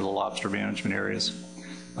 3 for the lobster management areas.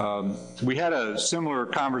 We had a similar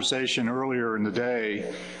conversation earlier in the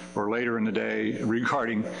day, or later in the day,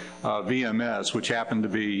 regarding VMS, which happened to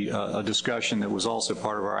be a discussion that was also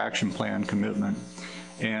part of our action plan commitment.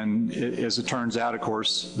 And as it turns out, of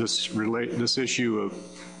course, this issue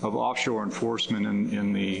of offshore enforcement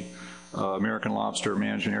in the American Lobster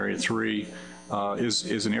Management Area 3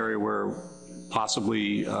 is an area where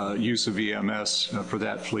possibly use of VMS for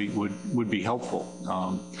that fleet would be helpful.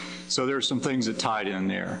 So there's some things that tied in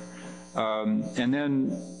there. And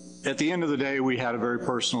then at the end of the day, we had a very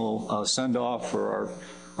personal send-off for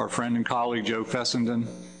our friend and colleague, Joe Fessenden.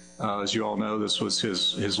 As you all know, this was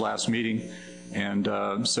his last meeting. And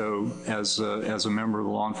so as a member of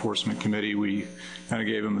the Law Enforcement Committee, we kind of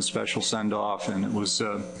gave him a special send-off, and it was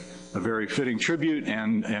a very fitting tribute,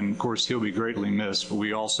 and of course he'll be greatly missed. But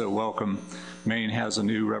we also welcome, Maine has a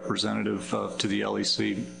new representative to the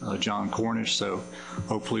LEC, John Cornish, so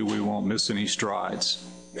hopefully we won't miss any strides.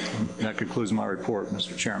 That concludes my report,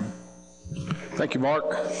 Mr. Chairman. Thank you, Mark.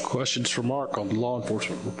 Questions for Mark on the law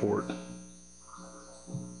enforcement report?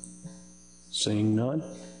 Seeing none.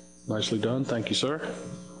 Nicely done. Thank you, sir.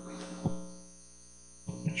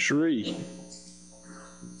 Sheree,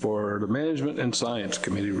 for the Management and Science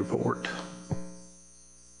Committee report.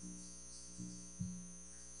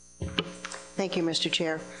 Thank you, Mr.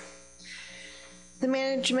 Chair. The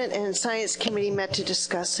Management and Science Committee met to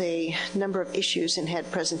discuss a number of issues and had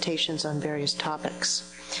presentations on various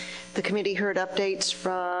topics. The committee heard updates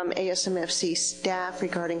from ASMFC staff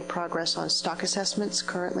regarding progress on stock assessments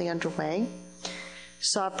currently underway,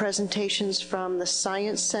 saw presentations from the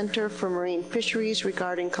Science Center for Marine Fisheries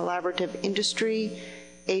regarding collaborative industry,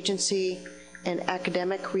 agency, and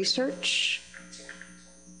academic research,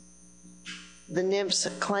 the NIMS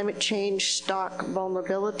climate change stock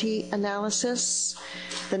vulnerability analysis,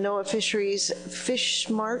 the NOAA Fisheries Fish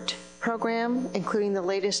Smart program, including the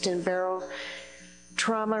latest in barrel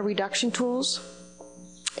trauma reduction tools,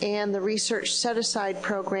 and the research set-aside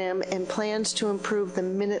program and plans to improve the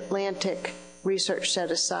Mid-Atlantic research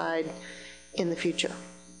set-aside in the future.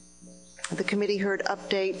 The committee heard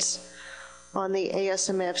updates on the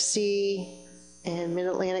ASMFC and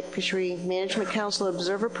Mid-Atlantic Fishery Management Council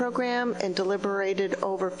Observer Program and deliberated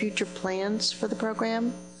over future plans for the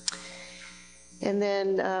program. and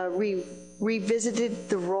then revisited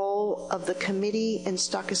the role of the committee in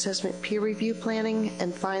stock assessment peer review planning,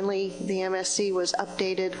 and finally, the MSC was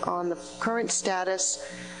updated on the current status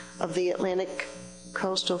of the Atlantic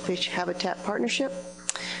Coastal Fish Habitat Partnership,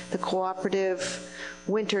 the Cooperative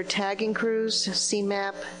Winter Tagging Cruise,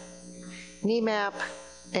 CMAP, NEMAP,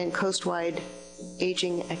 and coastwide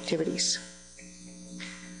aging activities.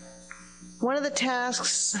 One of the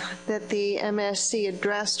tasks that the MSC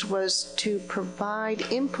addressed was to provide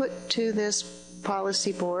input to this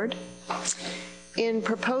policy board in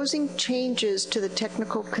proposing changes to the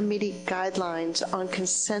technical committee guidelines on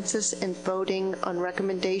consensus and voting on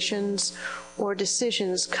recommendations or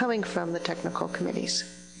decisions coming from the technical committees.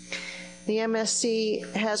 The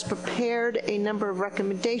MSC has prepared a number of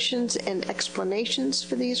recommendations and explanations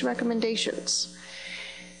for these recommendations.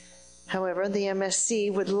 However, the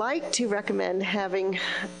MSC would like to recommend having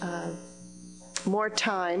more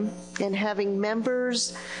time and having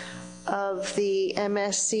members of the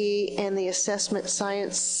MSC and the Assessment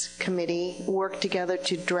Science Committee work together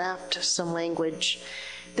to draft some language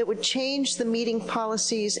that would change the meeting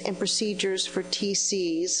policies and procedures for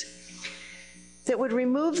TCs, that would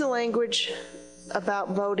remove the language about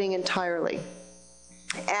voting entirely,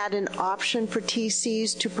 add an option for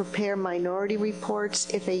TCs to prepare minority reports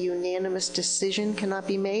if a unanimous decision cannot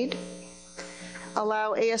be made,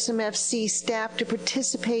 allow ASMFC staff to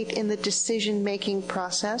participate in the decision-making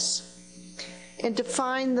process, and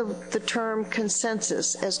define the term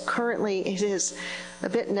consensus, as currently it is a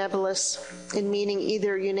bit nebulous in meaning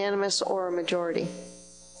either unanimous or a majority.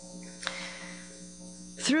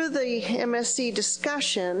 Through the MSC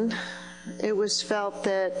discussion, it was felt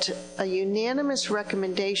that a unanimous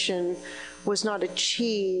recommendation was not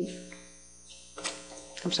achieved.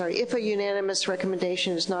 If a unanimous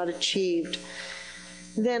recommendation is not achieved,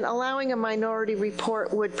 then allowing a minority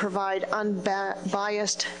report would provide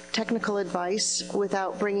unbiased technical advice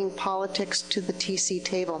without bringing politics to the TC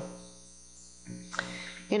table.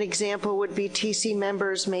 An example would be TC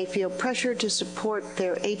members may feel pressure to support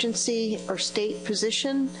their agency or state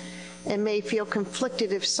position and may feel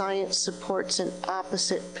conflicted if science supports an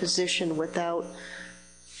opposite position without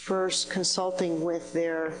first consulting with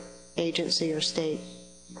their agency or state.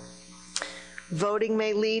 Voting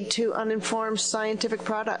may lead to uninformed scientific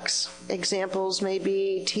products. Examples may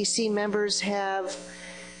be TC members have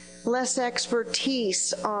less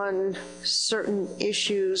expertise on certain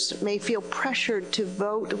issues, may feel pressured to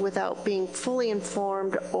vote without being fully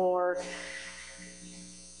informed, or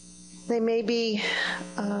they may be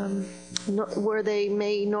where they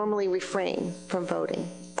may normally refrain from voting.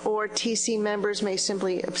 Or TC members may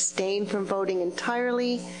simply abstain from voting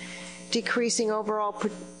entirely, decreasing overall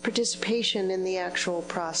participation in the actual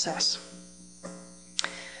process.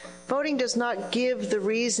 Voting does not give the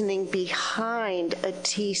reasoning behind a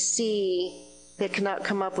TC that cannot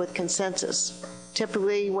come up with consensus.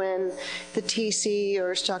 Typically, when the TC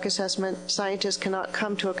or stock assessment scientists cannot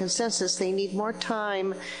come to a consensus, they need more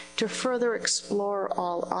time to further explore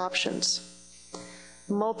all options.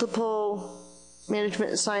 Multiple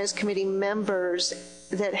Management and Science Committee members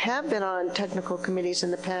that have been on technical committees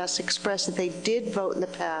in the past expressed that they did vote in the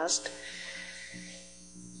past.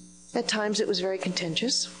 At times it was very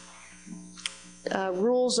contentious.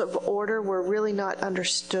 Rules of order were really not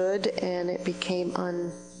understood, and it became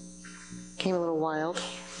a little wild.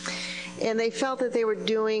 And they felt that they were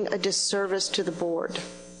doing a disservice to the board.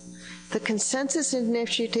 The consensus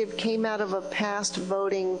initiative came out of past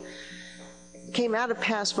voting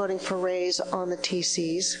forays on the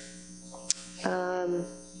TCs.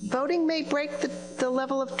 Voting may break the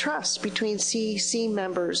level of trust between CC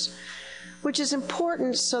members, which is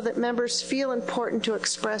important so that members feel important to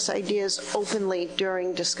express ideas openly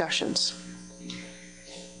during discussions.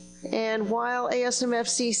 And while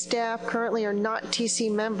ASMFC staff currently are not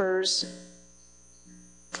TC members,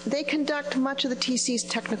 they conduct much of the TC's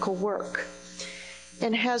technical work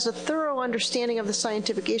and has a thorough understanding of the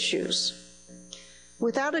scientific issues.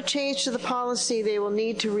 Without a change to the policy, they will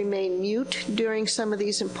need to remain mute during some of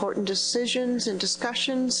these important decisions and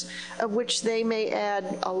discussions, of which they may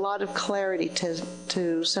add a lot of clarity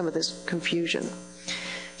to some of this confusion.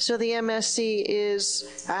 So the MSC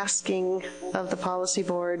is asking of the policy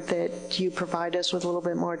board that you provide us with a little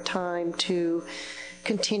bit more time to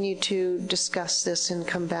continue to discuss this and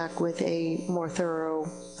come back with a more thorough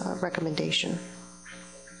recommendation.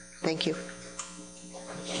 Thank you.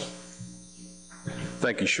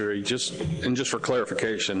 Thank you, Sherry. Just for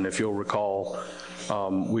clarification, if you'll recall,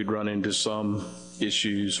 we'd run into some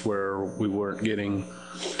issues where we weren't getting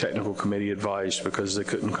technical committee advice because they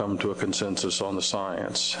couldn't come to a consensus on the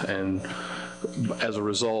science. And as a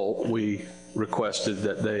result, we requested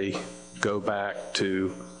that they go back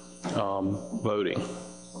to voting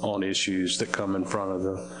on issues that come in front of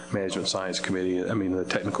the Management Science Committee, the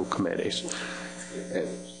technical committees.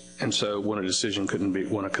 And so when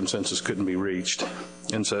a consensus couldn't be reached.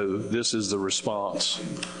 And so this is the response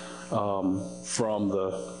from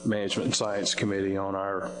the Management and Science Committee on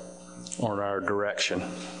our direction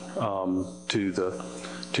to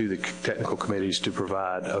the technical committees to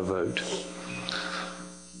provide a vote.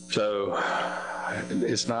 So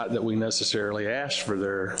it's not that we necessarily asked for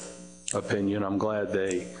their opinion. I'm glad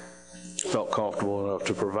they felt comfortable enough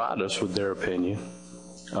to provide us with their opinion.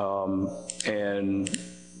 And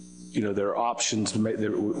there are options.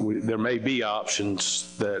 There may be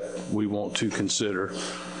options that we want to consider,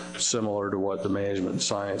 similar to what the Management and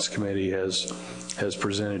Science Committee has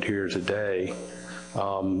presented here today.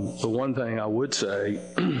 The one thing I would say,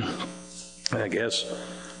 I guess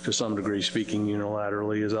to some degree speaking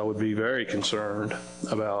unilaterally, is I would be very concerned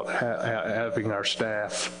about having our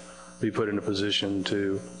staff be put in a position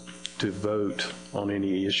to vote on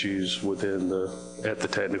any issues at the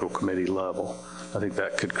technical committee level. I think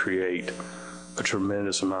that could create a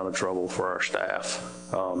tremendous amount of trouble for our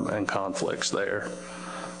staff and conflicts there.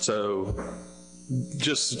 So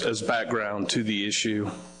just as background to the issue,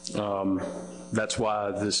 that's why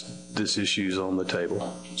this issue is on the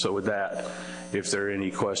table. So with that, if there are any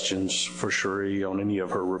questions for Cherie on any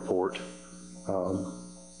of her report,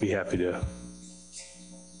 be happy to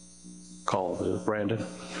call Brandon.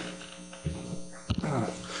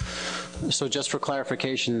 So just for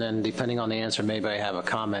clarification then, depending on the answer, maybe I have a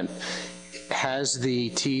comment. Has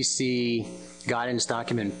the TC guidance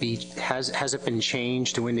document has it been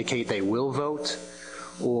changed to indicate they will vote,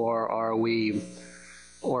 or are we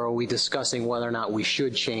discussing whether or not we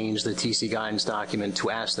should change the TC guidance document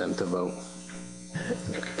to ask them to vote?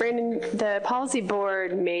 Brandon, the policy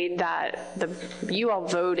board made that you all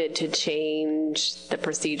voted to change the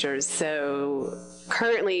procedures. So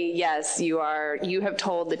currently, yes, you have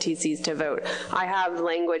told the TCs to vote. I have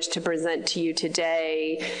language to present to you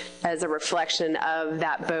today as a reflection of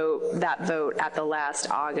that vote at the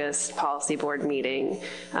last August policy board meeting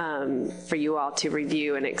for you all to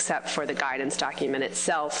review and accept for the guidance document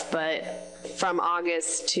itself. But from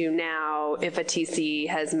August to now, if a TC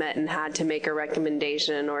has met and had to make a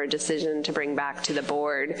recommendation or a decision to bring back to the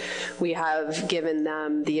board, we have given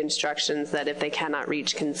them the instructions that if they cannot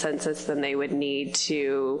reach consensus, then they would need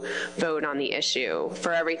to vote on the issue.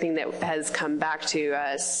 For everything that has come back to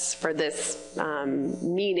us for this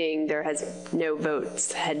meeting, no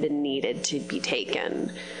votes had been needed to be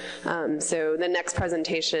taken. So the next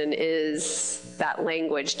presentation is that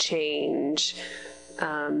language change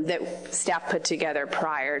that staff put together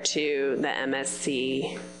prior to the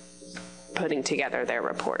MSC putting together their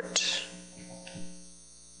report.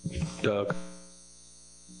 Doug.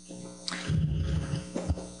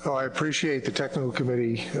 Oh, I appreciate the technical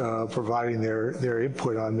committee providing their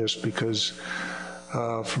input on this, because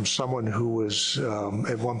from someone who was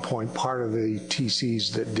at one point part of the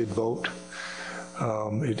TCs that did vote,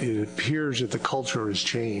 it appears that the culture has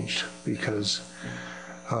changed, because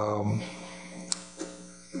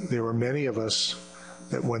there were many of us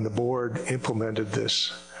that when the board implemented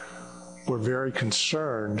this were very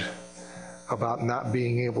concerned about not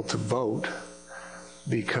being able to vote,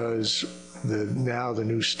 because now the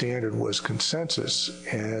new standard was consensus,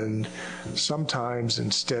 and sometimes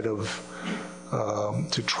instead of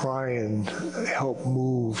to try and help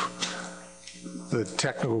move the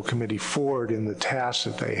technical committee forward in the tasks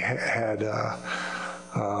that they had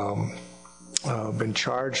been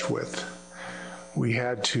charged with, we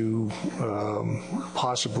had to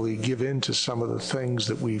possibly give in to some of the things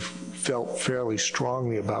that we felt fairly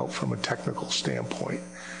strongly about from a technical standpoint.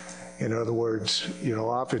 In other words,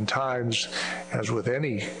 oftentimes, as with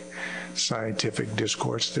any scientific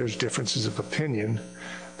discourse, there's differences of opinion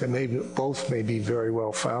that both may be very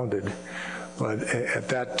well founded. But at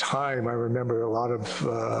that time, I remember a lot of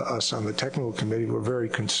us on the technical committee were very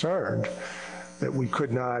concerned that we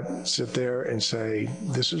could not sit there and say,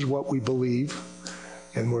 this is what we believe,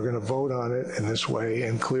 and we're going to vote on it in this way.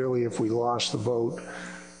 And clearly, if we lost the vote,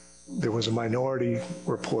 there was a minority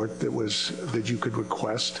report that you could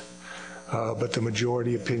request, but the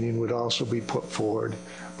majority opinion would also be put forward.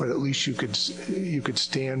 But at least you could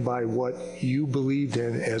stand by what you believed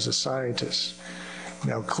in as a scientist.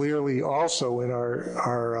 Now, clearly, also in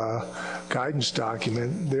our guidance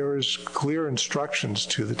document, there is clear instructions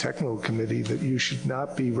to the technical committee that you should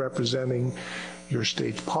not be representing your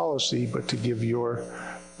state's policy, but to give your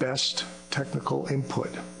best technical input,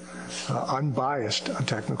 unbiased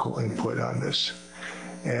technical input on this.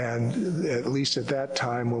 And at least at that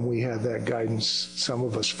time when we had that guidance, some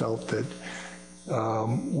of us felt that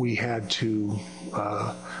we had to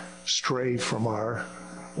stray from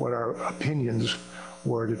what our opinions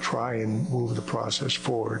were to try and move the process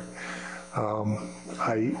forward.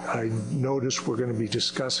 I notice we're going to be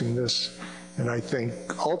discussing this, and I think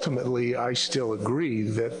ultimately I still agree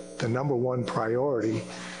that the number one priority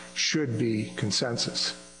should be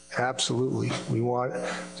consensus. Absolutely. We want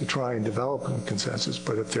to try and develop a consensus,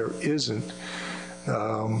 but if there isn't,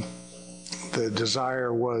 the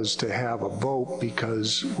desire was to have a vote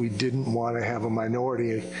because we didn't want to have a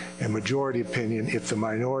minority and majority opinion if the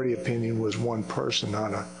minority opinion was one person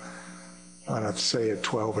on a say a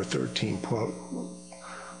 12 or 13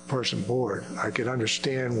 person board. I could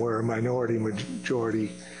understand where a minority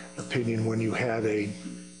majority opinion when you had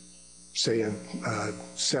say a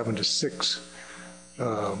 7 to 6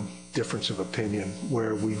 difference of opinion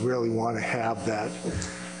where we really want to have that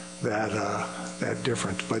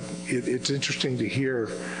difference. But it's interesting to hear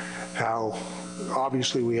how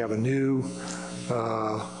obviously we have a new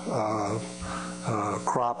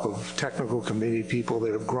crop of technical committee people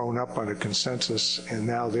that have grown up on a consensus, and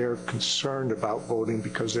now they're concerned about voting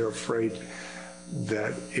because they're afraid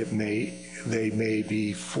that they may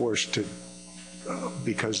be forced to,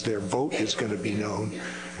 because their vote is going to be known,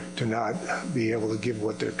 to not be able to give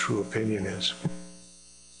what their true opinion is.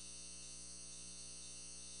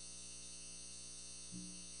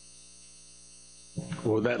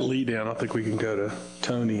 Well, with that lead in, I think we can go to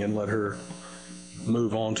Tony and let her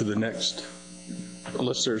move on to the next,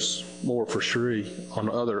 unless there's more for Sheree on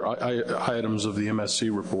other items of the MSC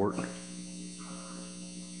report.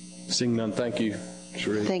 Seeing none, thank you,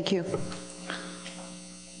 Sheree. Thank you.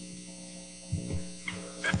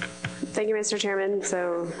 Thank you, Mr. Chairman.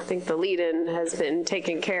 So I think the lead-in has been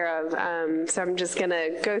taken care of. So I'm just going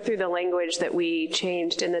to go through the language that we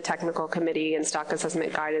changed in the technical committee and stock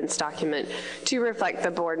assessment guidance document to reflect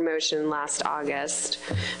the board motion last August.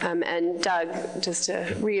 And Doug, just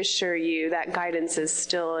to reassure you, that guidance is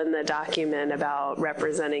still in the document about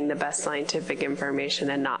representing the best scientific information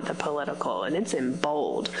and not the political, and it's in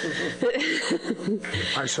bold.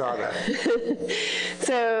 I saw that.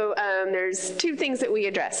 So there's two things that we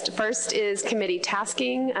addressed. First is committee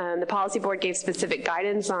tasking. The policy board gave specific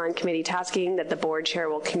guidance on committee tasking that the board chair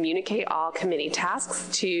will communicate all committee tasks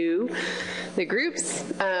to the groups.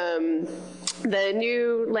 The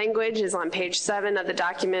new language is on page 7 of the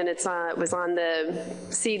document. It was on the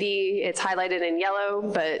CD. It's highlighted in yellow,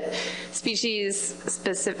 but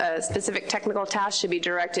species-specific technical tasks should be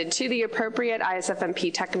directed to the appropriate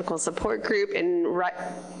ISFMP technical support group in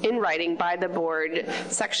writing by the board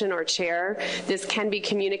section or chair. This can be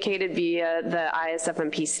communicated via the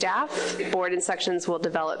ISFMP staff. Board and sections will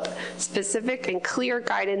develop specific and clear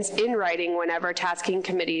guidance in writing whenever tasking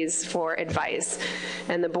committees for advice,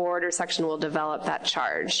 and the board or section will develop that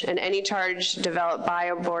charge. And any charge developed by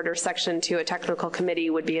a board or section to a technical committee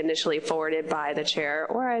would be initially forwarded by the chair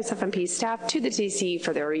or ISFMP staff to the TC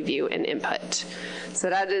for their review and input. So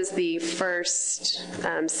that is the first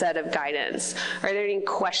set of guidance. Are there any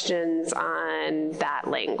questions on that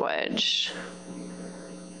language?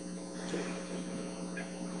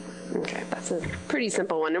 Okay, that's a pretty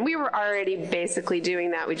simple one. And we were already basically doing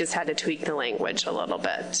that. We just had to tweak the language a little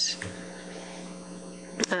bit.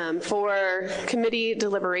 For committee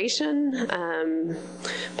deliberation,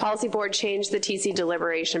 policy board changed the TC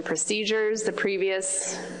deliberation procedures. The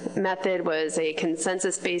previous method was a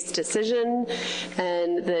consensus-based decision,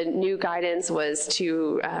 and the new guidance was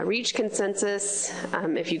to reach consensus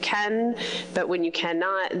if you can, but when you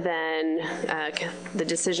cannot, then the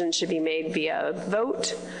decision should be made via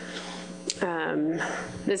vote.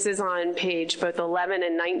 This is on page both 11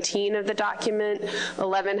 and 19 of the document.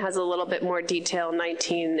 11 has a little bit more detail.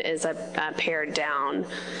 19 is pared down.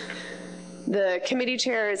 The committee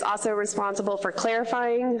chair is also responsible for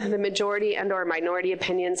clarifying the majority and/or minority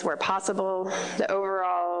opinions where possible. The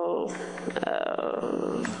overall,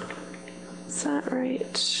 is that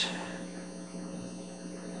right?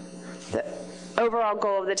 The overall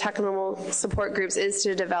goal of the technical support groups is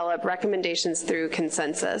to develop recommendations through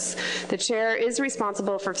consensus. The chair is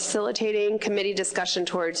responsible for facilitating committee discussion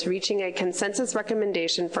towards reaching a consensus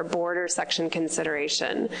recommendation for board or section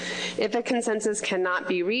consideration. If a consensus cannot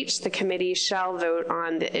be reached, the committee shall vote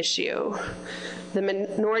on the issue. The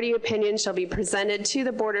minority opinion shall be presented to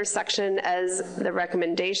the board or section as the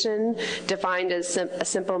recommendation, defined as a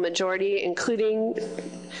simple majority, including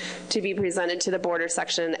to be presented to the board or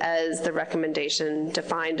section as the recommendation recommendation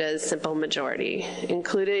defined as simple majority,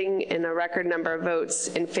 including in a record number of votes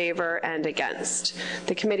in favor and against.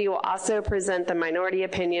 The committee will also present the minority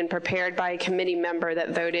opinion prepared by a committee member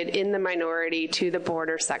that voted in the minority to the board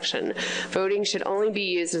or section. Voting should only be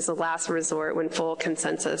used as a last resort when full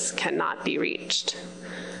consensus cannot be reached.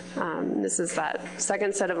 This is that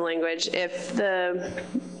second set of language. If the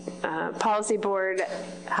policy board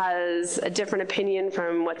has a different opinion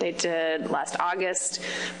from what they did last August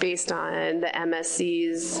based on the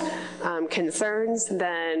MSC's concerns,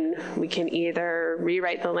 then we can either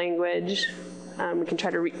rewrite the language, we can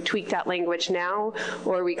try to tweak that language now,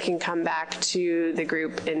 or we can come back to the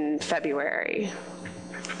group in February.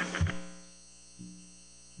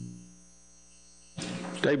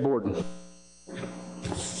 Dave Borden.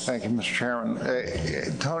 Thank you, Mr.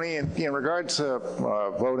 Chairman. Tony, in regards to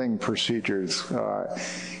voting procedures,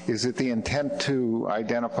 is it the intent to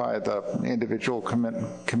identify the individual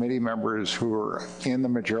committee members who are in the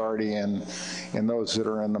majority and those that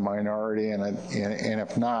are in the minority? And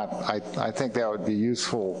if not, I think that would be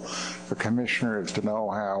useful for commissioners to know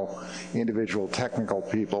how individual technical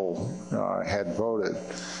people had voted.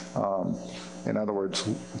 In other words,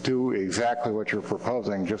 do exactly what you're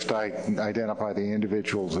proposing, just identify the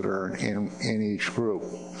individuals that are in each group.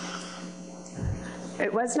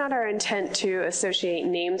 It was not our intent to associate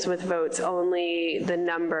names with votes, only the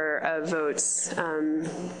number of votes,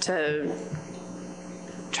 to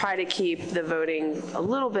try to keep the voting a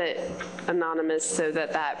little bit anonymous so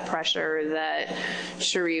that that pressure that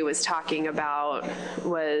Cherie was talking about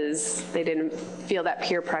was, they didn't feel that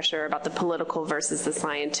peer pressure about the political versus the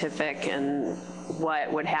scientific and what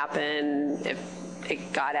would happen if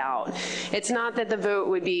it got out. It's not that the vote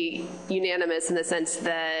would be unanimous in the sense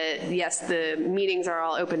that, yes, the meetings are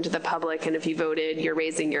all open to the public, and if you voted, you're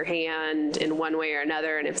raising your hand in one way or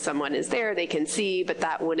another, and if someone is there, they can see, but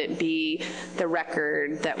that wouldn't be the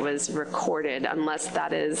record that was recorded unless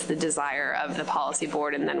that is the desire of the policy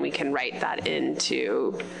board, and then we can write that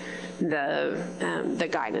into the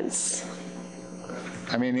guidance.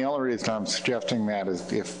 I mean, the only reason I'm suggesting that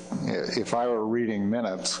is if I were reading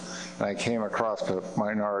minutes and I came across a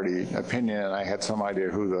minority opinion and I had some idea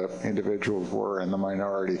who the individuals were in the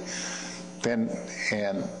minority, then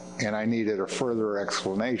and I needed a further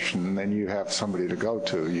explanation, then you have somebody to go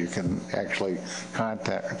to. You can actually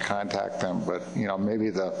contact them, but maybe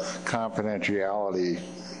the confidentiality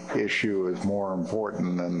issue is more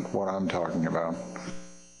important than what I'm talking about.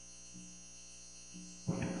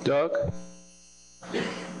 Doug?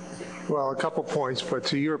 Well, a couple points, but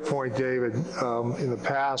to your point, David, in the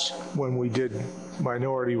past, when we did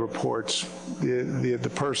minority reports,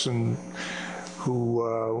 the person who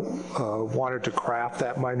wanted to craft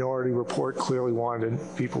that minority report clearly wanted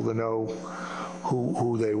people to know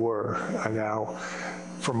who they were. Now,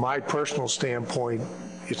 from my personal standpoint,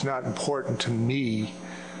 it's not important to me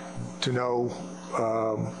to know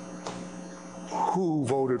who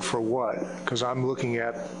voted for what, because I'm looking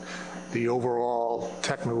at the overall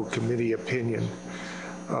technical committee opinion.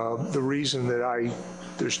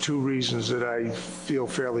 There's two reasons that I feel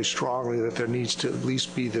fairly strongly that there needs to at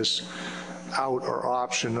least be this out or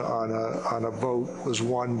option on a vote was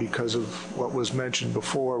one, because of what was mentioned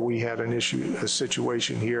before. We had a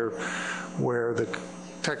situation here where the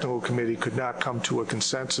technical committee could not come to a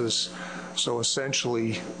consensus, so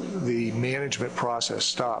essentially the management process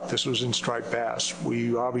stopped. This was in striped bass.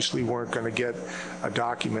 We obviously weren't going to get a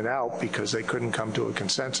document out because they couldn't come to a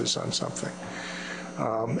consensus on something.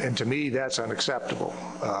 And to me, that's unacceptable.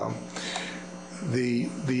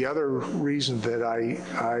 The other reason that I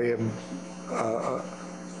am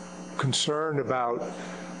concerned about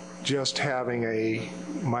just having a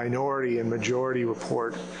minority and majority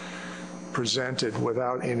report presented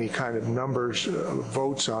without any kind of numbers,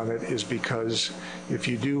 votes on it, is because if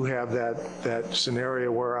you do have that scenario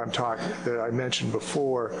where I'm talking, that I mentioned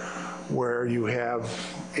before, where you have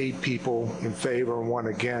 8 people in favor and 1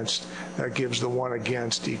 against, that gives the 1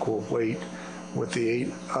 against equal weight with the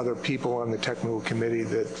 8 other people on the technical committee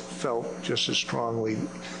that felt just as strongly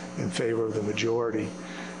in favor of the majority.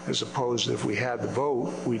 As opposed to if we had the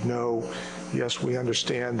vote, we'd know, yes, we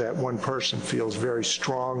understand that one person feels very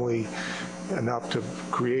strongly enough to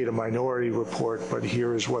create a minority report, but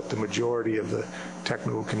here is what the majority of the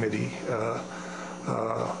technical committee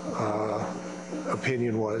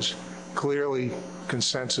opinion was. Clearly,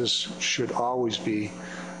 consensus should always be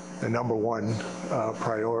the number one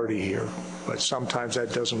priority here, but sometimes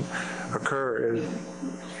that doesn't occur,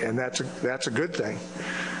 and that's a good thing.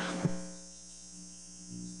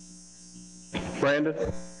 Brandon?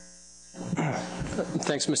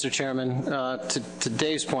 Thanks, Mr. Chairman. To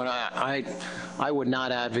Dave's point, I would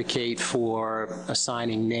not advocate for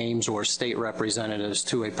assigning names or state representatives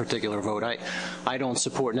to a particular vote. I don't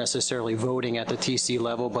support necessarily voting at the TC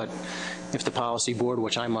level, but if the policy board,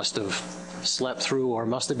 which I must have slept through or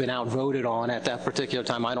must have been outvoted on at that particular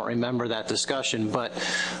time, I don't remember that discussion, but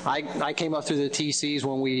I came up through the TCs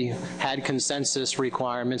when we had consensus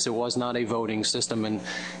requirements. It was not a voting system, and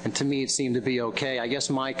to me it seemed to be okay. I guess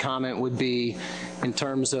my comment would be, in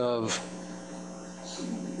terms of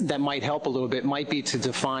that might help a little bit, might be to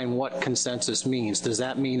define what consensus means. Does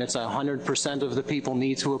that mean it's 100% of the people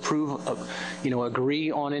need to approve, agree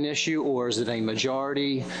on an issue, or is it a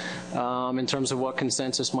majority in terms of what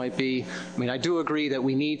consensus might be? I mean, I do agree that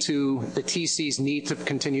the TCs need to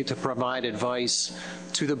continue to provide advice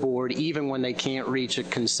to the board even when they can't reach a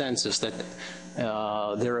consensus, that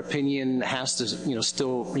their opinion has to,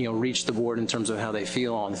 still, reach the board in terms of how they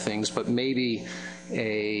feel on things, but maybe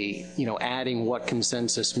adding what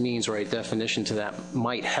consensus means or a definition to that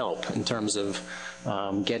might help in terms of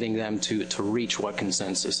getting them to reach what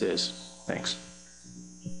consensus is. Thanks.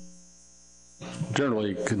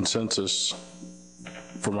 Generally, consensus,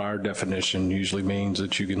 from our definition, usually means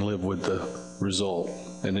that you can live with the result,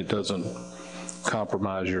 and it doesn't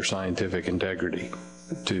compromise your scientific integrity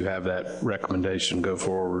to have that recommendation go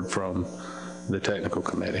forward from the technical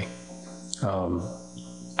committee.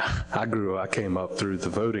 I came up through the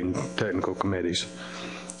voting technical committees,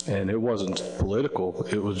 and it wasn't political.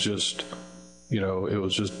 It was just,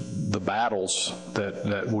 the battles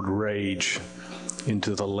that would rage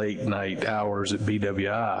into the late night hours at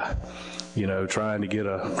BWI, trying to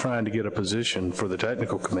get a position for the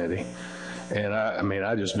technical committee. And I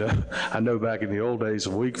know back in the old days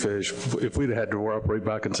of weak fish, if we'd had to operate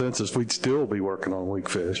by consensus, we'd still be working on weak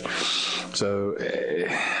fish. So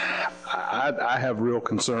I have real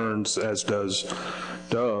concerns, as does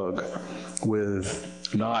Doug, with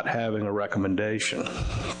not having a recommendation.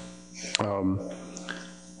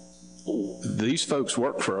 These folks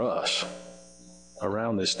work for us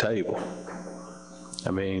around this table.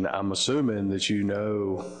 I mean, I'm assuming that you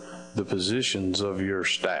know the positions of your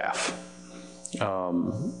staff.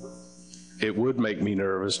 It would make me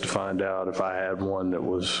nervous to find out if I had one that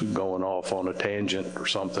was going off on a tangent or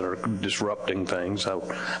something, or disrupting things.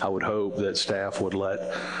 I would hope that staff would let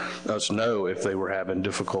us know if they were having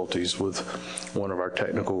difficulties with one of our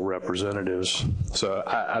technical representatives. So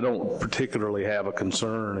I don't particularly have a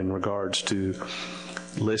concern in regards to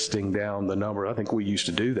listing down the number. I think we used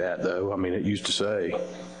to do that, though. I mean, it used to say,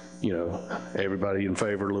 everybody in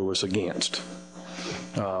favor, Lewis against.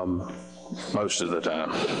 Most of the time.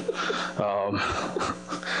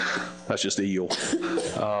 That's just eel.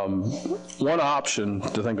 One option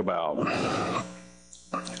to think about,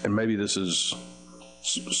 and maybe this is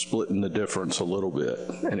splitting the difference a little bit,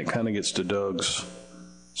 and it kind of gets to Doug's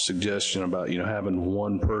suggestion about having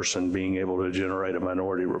one person being able to generate a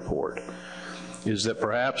minority report, is that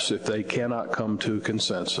perhaps if they cannot come to a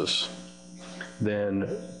consensus, then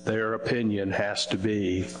their opinion has to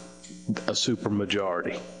be a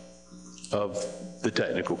supermajority of the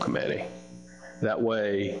technical committee. That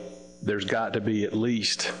way, there's got to be at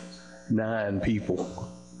least 9 people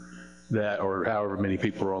or however many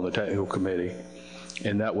people are on the technical committee,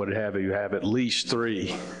 and that would have you have at least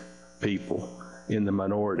 3 people in the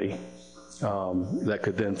minority that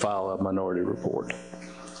could then file a minority report.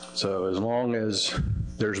 So as long as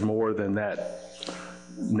there's more than that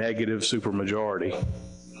negative supermajority,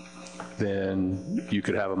 then you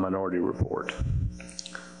could have a minority report.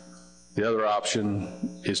 The other option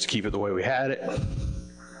is to keep it the way we had it,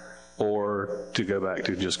 or to go back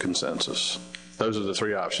to just consensus. Those are the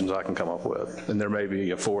 3 options I can come up with. And there may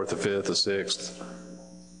be a 4th, a 5th, a 6th.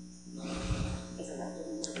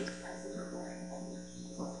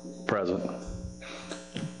 Present.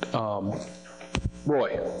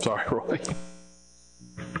 Roy. Sorry, Roy.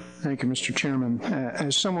 Thank you, Mr. Chairman.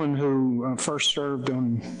 As someone who first served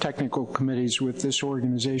on technical committees with this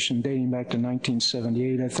organization dating back to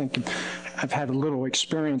 1978, I think I've had a little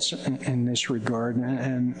experience in this regard,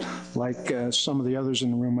 and like some of the others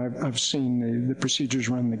in the room, I've seen the procedures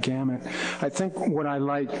run the gamut. I think what I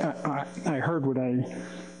like, I heard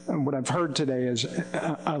what I've heard today is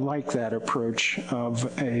I like that approach of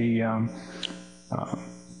a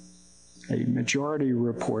majority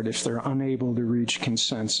report if they're unable to reach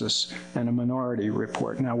consensus, and a minority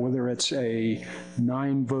report. Now, whether it's a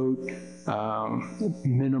 9-vote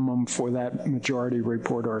minimum for that majority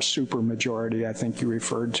report or a supermajority, I think you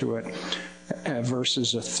referred to it,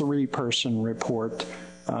 versus a 3-person report,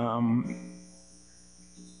 I'm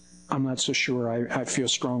not so sure I feel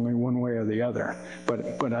strongly one way or the other.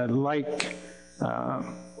 But I like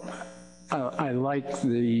I like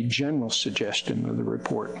the general suggestion of the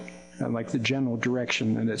report. I like the general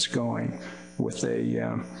direction that it's going with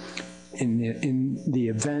a, in the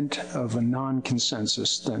event of a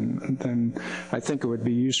non-consensus, then I think it would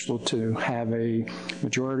be useful to have a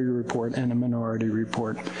majority report and a minority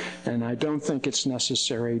report. And I don't think it's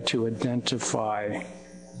necessary to identify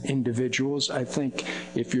individuals. I think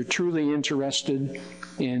if you're truly interested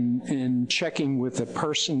in checking with a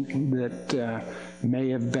person that may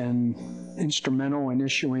have been instrumental in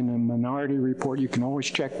issuing a minority report, you can always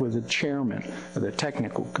check with the chairman of the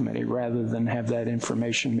technical committee rather than have that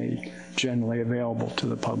information be generally available to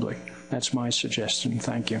the public. That's my suggestion.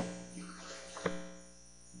 Thank you.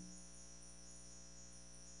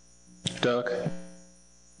 Doug?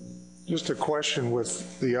 Just a question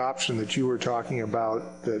with the option that you were talking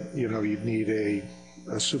about, that, you know, you'd need a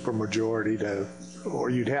supermajority to, or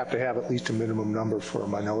you'd have to have at least a minimum number for a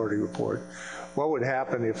minority report. What would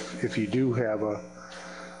happen if you do have a,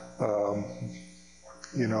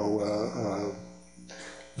 you know,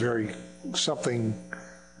 very something,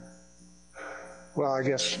 well, I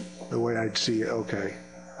guess the way I'd see it, okay.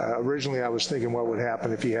 Originally I was thinking what would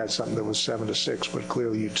happen if you had something that was 7-6, but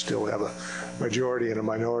clearly you'd still have a majority and a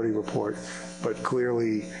minority report. But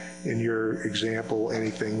clearly in your example,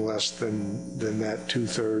 anything less than that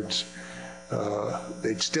 2/3,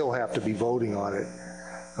 they'd still have to be voting on it.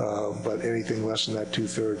 But anything less than that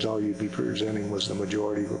 2/3, all you'd be presenting was the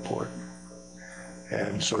majority report.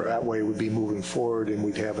 And so that way we'd be moving forward and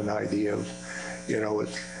we'd have an idea of, you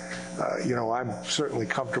know, I'm certainly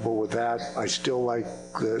comfortable with that. I still like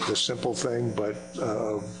the simple thing, but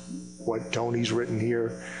what Tony's written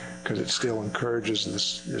here, because it still encourages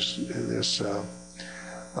this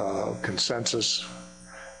consensus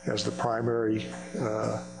as the primary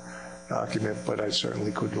document, but I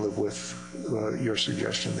certainly could live with your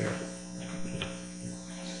suggestion there.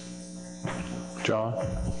 John?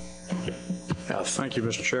 Yeah, thank you,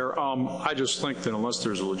 Mr. Chair. I just think that unless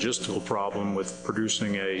there's a logistical problem with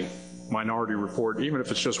producing a minority report, even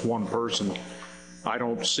if it's just one person, I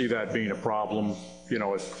don't see that being a problem. You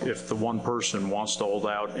know, if the one person wants to hold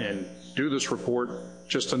out and do this report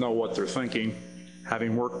just to know what they're thinking,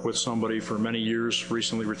 having worked with somebody for many years,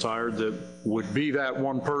 recently retired, that would be that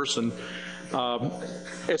one person,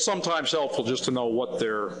 it's sometimes helpful just to know what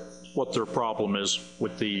their problem is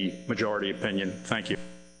with the majority opinion. Thank you.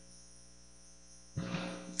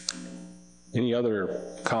 Any other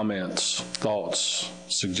comments, thoughts,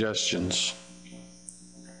 suggestions?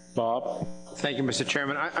 Bob? Thank you, Mr.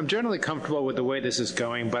 Chairman. I'm generally comfortable with the way this is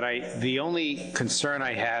going, but the only concern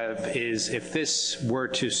I have is if this were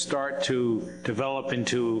to start to develop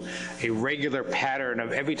into a regular pattern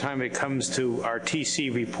of every time it comes to our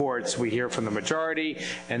TC reports, we hear from the majority,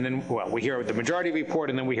 and then, well, we hear the majority report,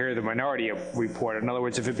 and then we hear the minority report. In other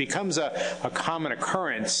words, if it becomes a common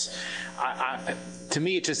occurrence, to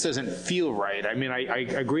me, it just doesn't feel right. I mean, I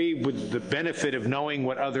agree with the benefit of knowing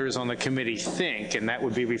what others on the committee think, and that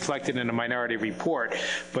would be reflected in a minority report.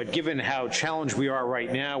 But given how challenged we are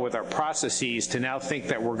right now with our processes, to now think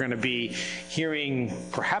that we're going to be hearing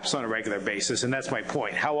perhaps on a regular basis, and that's my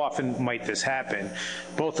point, how often might this happen?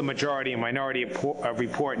 Both the majority and minority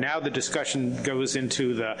report, now the discussion goes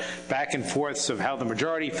into the back and forths of how the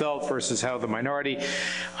majority felt versus how the minority.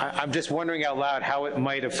 I'm just wondering out loud how it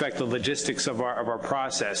might affect the logistics of our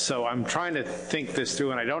process. So I'm trying to think this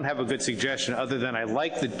through, and I don't have a good suggestion other than I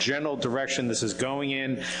like the general direction this is going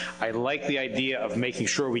in. I like the idea of making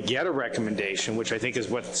sure we get a recommendation, which I think is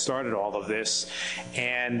what started all of this.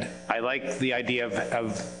 And I like the idea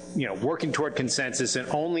of you know, working toward consensus and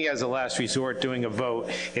only as a last resort doing a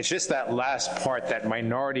vote. It's just that last part, that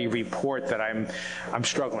minority report, that I'm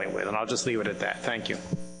struggling with, and I'll just leave it at that. Thank you.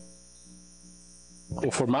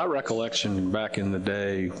 Well, for my recollection back in the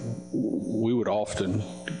day, we would often,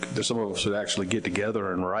 some of us would actually get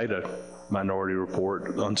together and write a minority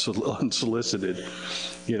report unsolicited,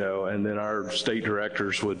 you know, and then our state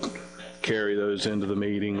directors would carry those into the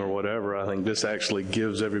meeting or whatever. I think this actually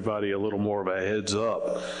gives everybody a little more of a heads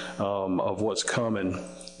up of what's coming,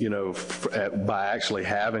 you know, by actually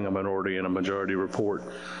having a minority and a majority report.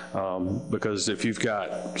 Because if you've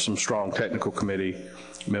got some strong technical committee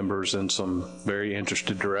members and some very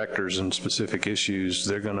interested directors in specific issues,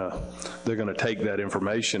 they're gonna take that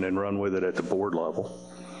information and run with it at the board level.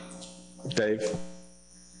 Dave?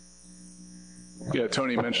 Yeah,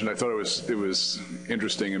 Tony mentioned, I thought it was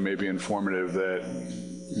interesting and maybe informative that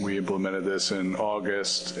we implemented this in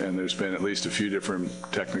August, and there's been at least a few different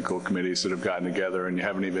technical committees that have gotten together, and you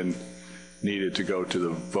haven't even needed to go to the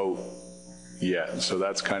vote yet. So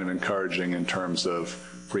that's kind of encouraging in terms of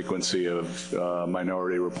frequency of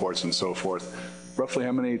minority reports and so forth. Roughly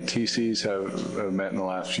how many TCs have met in the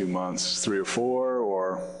last few months? 3 or 4,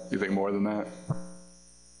 or you think more than that?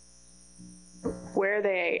 Where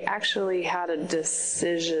they actually had a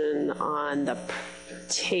decision on the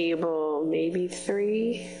table, maybe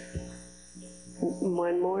 3.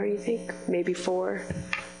 1 more, you think? Maybe 4?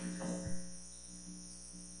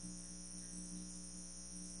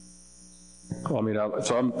 Well, I mean,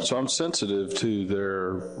 so I'm sensitive to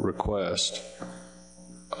their request,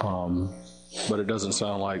 but it doesn't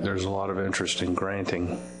sound like there's a lot of interest in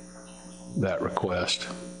granting that request.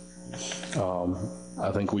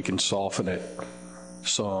 I think we can soften it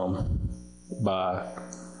some by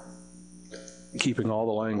keeping all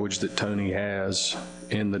the language that Tony has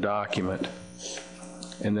in the document.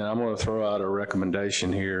 And then I'm going to throw out a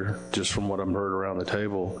recommendation here, just from what I've heard around the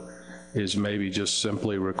table, is maybe just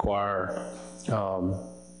simply require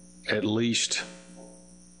at least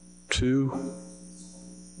 2,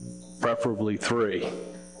 preferably 3,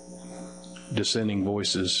 dissenting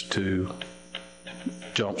voices to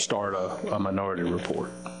jumpstart a minority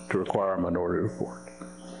report, to require a minority report.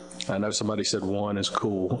 I know somebody said 1 is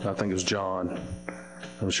cool. I think it's John.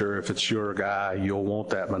 I'm sure if it's your guy, you'll want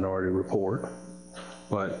that minority report.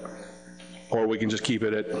 But, or we can just keep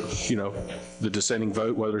it at, you know, the dissenting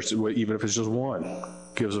vote, whether it's, even if it's just 1,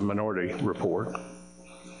 gives a minority report.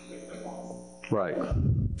 Right.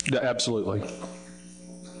 Yeah, absolutely.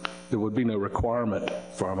 There would be no requirement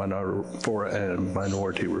for a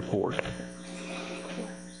minority report.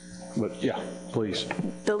 But yeah, please.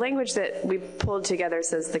 The language that we pulled together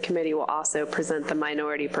says the committee will also present the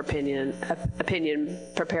minority opinion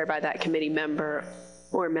prepared by that committee member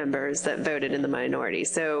or members that voted in the minority.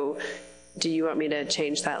 So do you want me to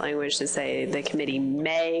change that language to say the committee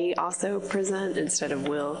may also present instead of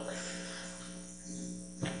will?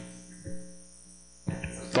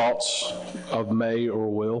 Thoughts of may or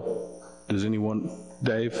will? Does anyone,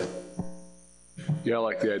 Dave? Yeah, I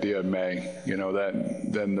like the idea of may. You know,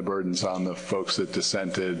 that then the burden's on the folks that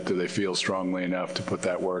dissented. Do they feel strongly enough to put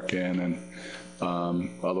that work in? And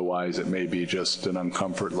otherwise, it may be just an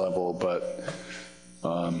uncomfort level. But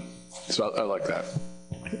so I like that.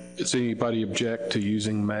 Does anybody object to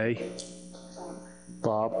using may?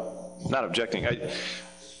 Bob? Not objecting.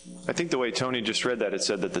 I think the way Tony just read that, it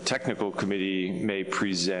said that the technical committee may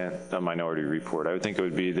present a minority report. I would think it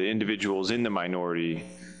would be the individuals in the minority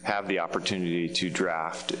have the opportunity to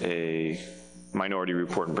draft a minority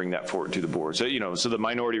report and bring that forward to the board. So, you know, so the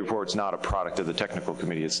minority report's not a product of the technical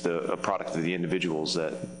committee, it's a product of the individuals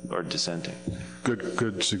that are dissenting.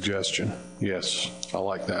 Good suggestion. Yes, I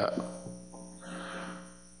like that.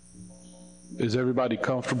 Is everybody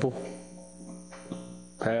comfortable?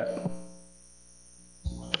 Pat?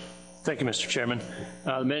 Thank you, Mr. Chairman.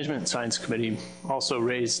 The Management and Science Committee also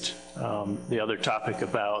raised the other topic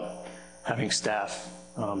about having staff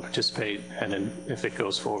participate and then, if it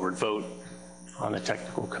goes forward, vote on the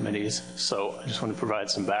technical committees. So I just want to provide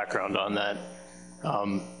some background on that,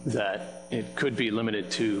 that it could be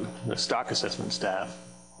limited to the stock assessment staff,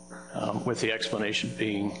 with the explanation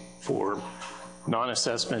being for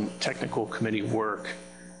non-assessment technical committee work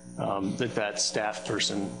that staff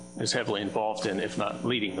person is heavily involved in, if not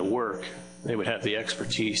leading the work. They would have the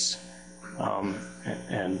expertise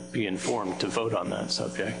and be informed to vote on that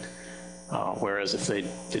subject. Whereas if they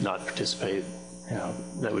did not participate,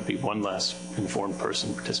 that would be one less informed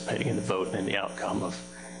person participating in the vote and the outcome of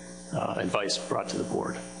advice brought to the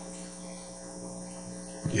board.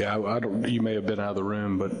 Yeah, I don't. You may have been out of the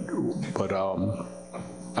room, but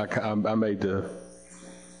I made the.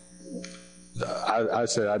 I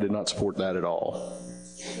said I did not support that at all.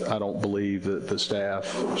 I don't believe that the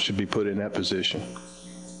staff should be put in that position.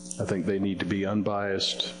 I think they need to be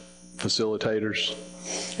unbiased facilitators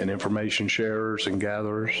and information sharers and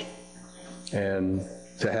gatherers, and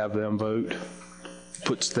to have them vote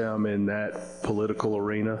puts them in that political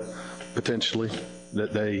arena potentially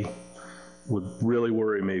that they would really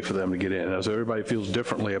worry me for them to get in. As everybody feels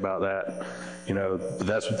differently about that, you know,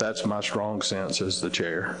 that's my strong sense as the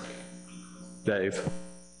chair. Dave?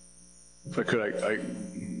 If I could,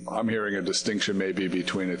 I'm hearing a distinction maybe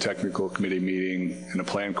between a technical committee meeting and a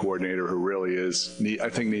plan coordinator who really I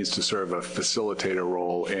think needs to serve a facilitator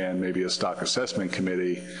role, and maybe a stock assessment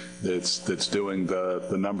committee that's doing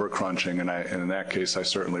the number crunching. And in that case, I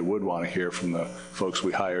certainly would want to hear from the folks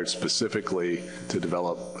we hired specifically to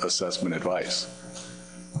develop assessment advice.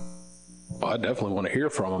 Well, I definitely want to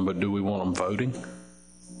hear from them, but do we want them voting?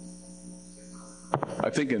 I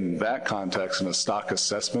think in that context, in a stock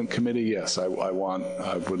assessment committee, yes, I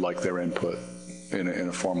would like their input in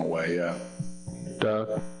a formal way, yeah.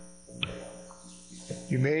 Doug?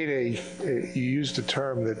 You used a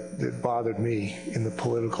term that bothered me in the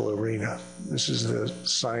political arena. This is the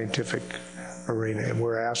scientific arena, and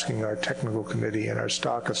we're asking our technical committee and our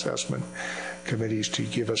stock assessment committees to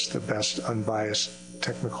give us the best unbiased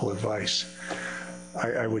technical advice.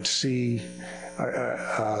 I would see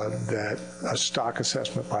that a stock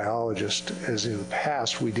assessment biologist, as in the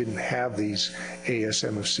past, we didn't have these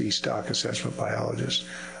ASMFC stock assessment biologists,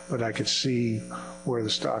 but I could see where the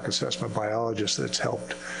stock assessment biologist that's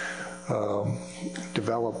helped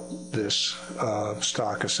develop this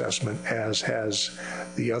stock assessment, as has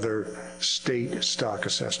the other state stock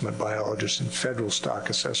assessment biologists and federal stock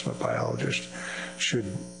assessment biologists, should,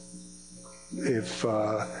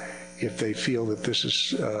 if they feel that this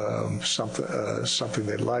is something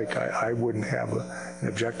they'd like, I wouldn't have an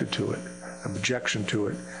objection to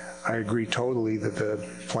it. I agree totally that the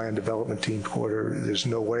plan development team coordinator, there's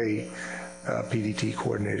no way PDT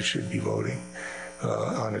coordinator should be voting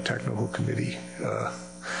on a technical committee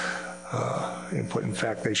input. In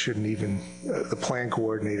fact, they shouldn't even, the plan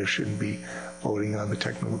coordinator shouldn't be voting on the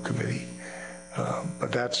technical committee.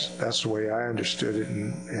 But that's the way I understood it,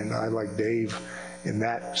 and I, like Dave, in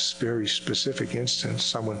that very specific instance,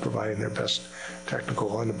 someone providing their best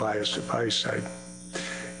technical unbiased advice,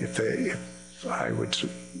 I would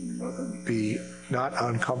be not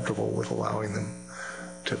uncomfortable with allowing them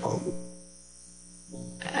to vote.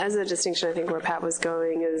 As a distinction, I think where Pat was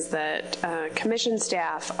going is that commission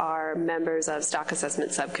staff are members of stock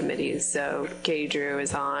assessment subcommittees. So Katie Drew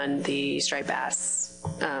is on the striped bass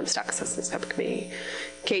stock assessment subcommittee.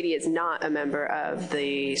 Katie is not a member of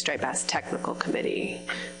the striped bass technical committee,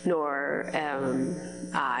 nor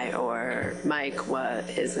I or Mike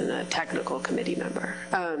isn't a technical committee member.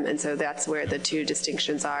 And so that's where the two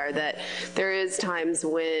distinctions are, that there is times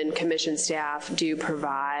when commission staff do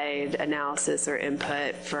provide analysis or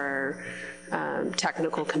input for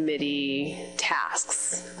technical committee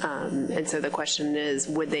tasks. And so the question is,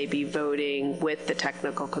 would they be voting with the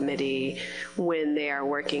technical committee when they are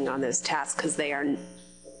working on those tasks, because they are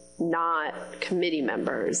not committee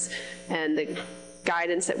members? And the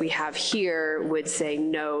guidance that we have here would say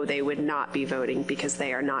no, they would not be voting because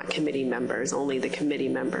they are not committee members. Only the committee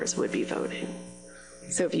members would be voting.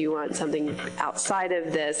 So if you want something outside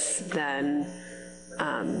of this, then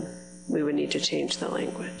we would need to change the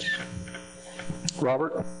language.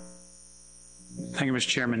 Robert? Thank you, Mr.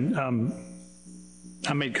 Chairman.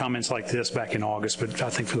 I made comments like this back in August, but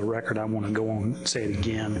I think for the record, I want to go on and say it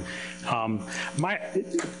again. I'm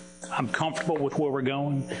comfortable with where we're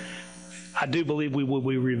going. I do believe we will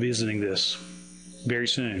be revisiting this very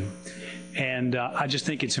soon. And I just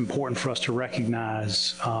think it's important for us to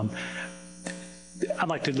recognize, I'd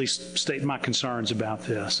like to at least state my concerns about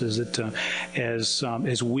this, is that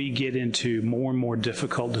as we get into more and more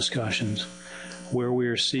difficult discussions where we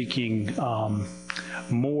are seeking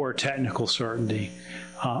more technical certainty,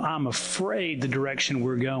 I'm afraid the direction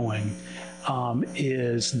we're going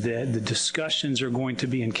is that the discussions are going to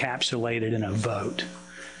be encapsulated in a vote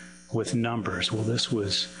with numbers. Well, this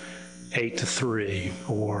was 8-3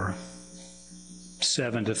 or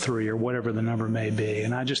 7-3 or whatever the number may be.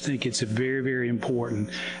 And I just think it's very, very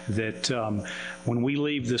important that when we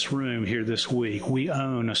leave this room here this week, we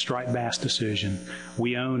own a striped bass decision.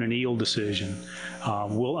 We own an eel decision.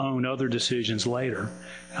 We'll own other decisions later.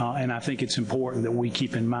 And I think it's important that we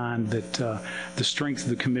keep in mind that the strength of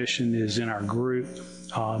the commission is in our group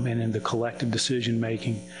and in the collective decision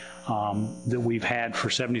making that we've had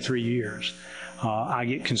for 73 years. I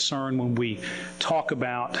get concerned when we talk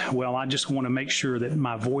about, well, I just want to make sure that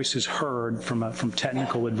my voice is heard from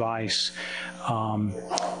technical advice,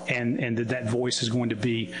 and that voice is going to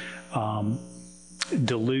be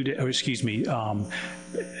diluted, or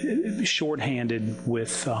shorthanded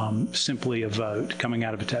with simply a vote coming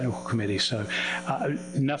out of a technical committee. So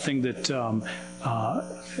nothing that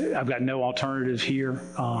I've got no alternative here,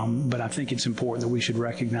 but I think it's important that we should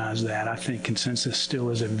recognize that. I think consensus still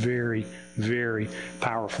is a very, very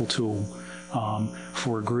powerful tool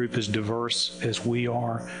for a group as diverse as we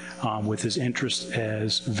are, with as interests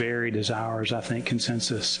as varied as ours. I think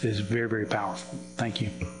consensus is very, very powerful. Thank you.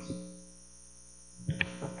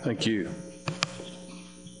 Thank you.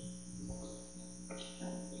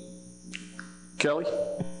 Kelly?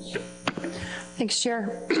 Thanks,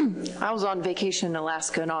 Chair. I was on vacation in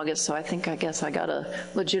Alaska in August, so I guess I got a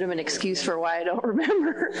legitimate excuse for why I don't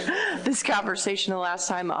remember this conversation the last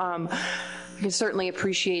time. I can certainly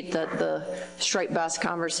appreciate that the striped bass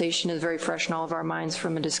conversation is very fresh in all of our minds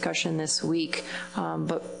from a discussion this week.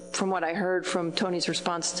 But from what I heard from Tony's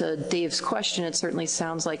response to Dave's question, it certainly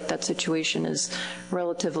sounds like that situation is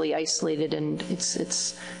relatively isolated and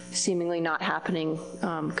it's seemingly not happening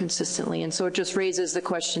consistently. And so it just raises the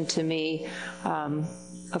question to me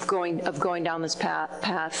of going down this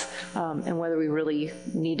path and whether we really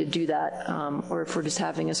need to do that or if we're just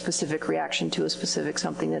having a specific reaction to a specific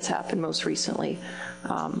something that's happened most recently.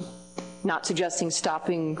 Not suggesting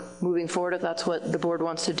stopping moving forward if that's what the board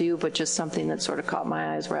wants to do, but just something that sort of caught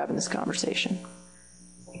my eye as we're having this conversation.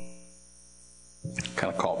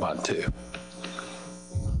 Kind of caught mine too.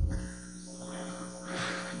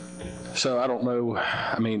 So I don't know,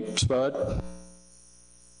 I mean, Spud?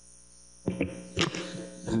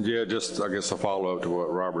 Yeah, just I guess a follow-up to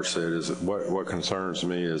what Robert said is that what concerns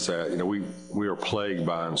me is that, you know, we are plagued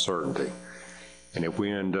by uncertainty. And if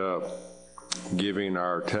we end up giving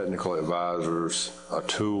our technical advisors a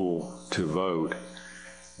tool to vote,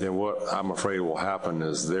 then what I'm afraid will happen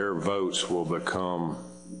is their votes will become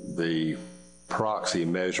the proxy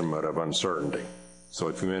measurement of uncertainty. So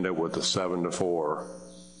if you end up with a 7-4 or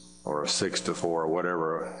a 6-4 or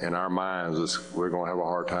whatever, in our minds, we're going to have a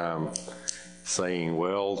hard time saying,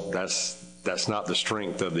 well, that's not the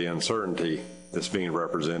strength of the uncertainty that's being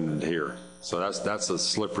represented here. So that's a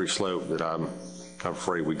slippery slope that I'm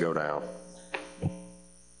afraid we go down.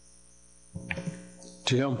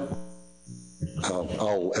 Jim?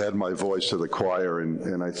 I'll add my voice to the choir,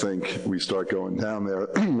 and I think we start going down there.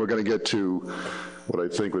 We're going to get to what I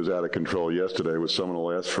think was out of control yesterday was someone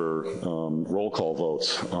will ask for roll call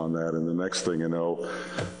votes on that, and the next thing you know,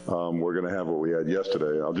 we're going to have what we had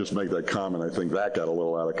yesterday. I'll just make that comment. I think that got a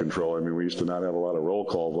little out of control. I mean, we used to not have a lot of roll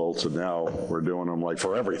call votes, and now we're doing them like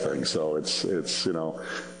for everything. So it's you know,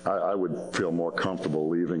 I would feel more comfortable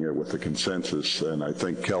leaving it with the consensus, and I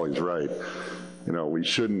think Kelly's right. You know, we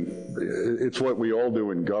shouldn't, it's what we all do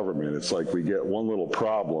in government. It's like we get one little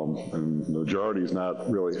problem and the majority is not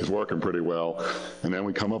really, is working pretty well, and then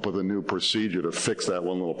we come up with a new procedure to fix that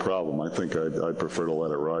one little problem. I think I'd prefer to let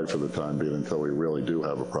it ride for the time being until we really do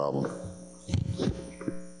have a problem.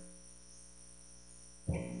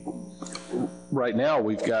 Right now,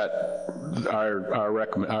 we've got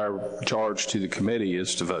our charge to the committee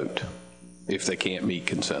is to vote if they can't meet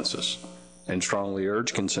consensus, and strongly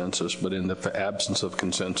urge consensus, but in the absence of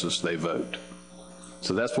consensus, they vote.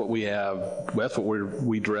 So that's what we have, that's what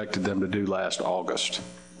we directed them to do last August.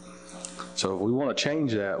 So if we want to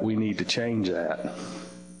change that, we need to change that.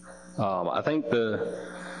 I think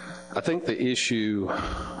the issue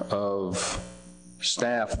of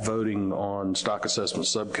staff voting on stock assessment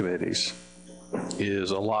subcommittees is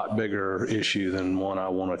a lot bigger issue than one I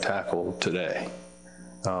want to tackle today.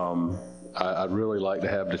 I'd really like to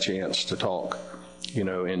have the chance to talk, you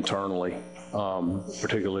know, internally,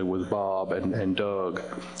 particularly with Bob and Doug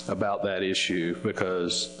about that issue,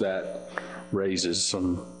 because that raises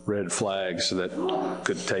some red flags that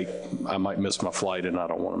could take, I might miss my flight and I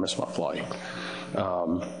don't want to miss my flight.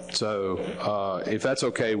 So if that's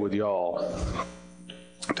okay with y'all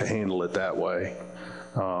to handle it that way,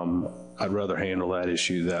 I'd rather handle that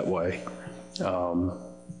issue that way.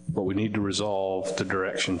 But we need to resolve the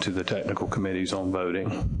direction to the technical committees on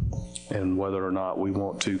voting and whether or not we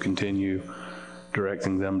want to continue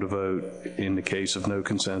directing them to vote in the case of no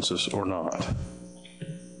consensus or not.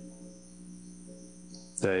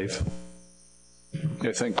 Dave?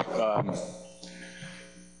 I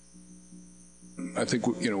think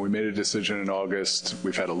you know, we made a decision in August.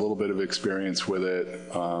 We've had a little bit of experience with it.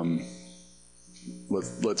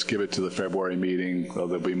 Let's give it to the February meeting.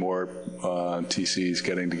 There'll be more TCs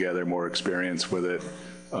getting together, more experience with it.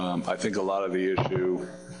 I think a lot of the issue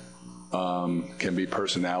can be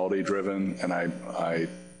personality driven, and I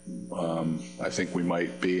think we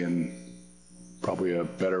might be in probably a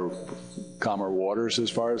better, calmer waters as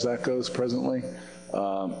far as that goes presently.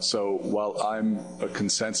 So while I'm a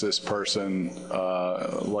consensus person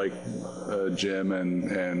like Jim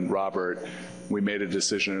and Robert, we made a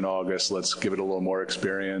decision in August. Let's give it a little more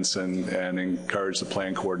experience and encourage the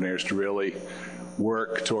plan coordinators to really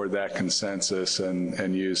work toward that consensus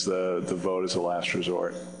and use the vote as a last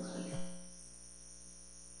resort.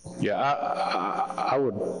 Yeah, I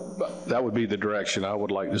would. That would be the direction I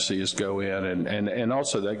would like to see us go in, and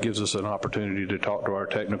also that gives us an opportunity to talk to our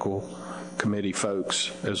technical committee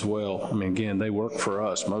folks as well. I mean, again, they work for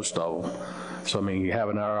us, most of them. So I mean,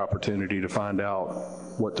 having our opportunity to find out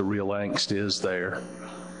what the real angst is there.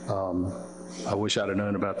 I wish I'd have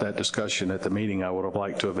known about that discussion at the meeting. I would have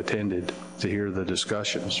liked to have attended to hear the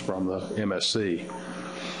discussions from the MSC.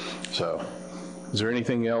 So, is there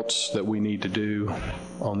anything else that we need to do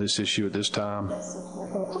on this issue at this time?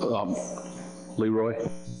 Leroy?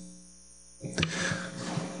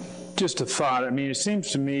 just a thought. I mean, it seems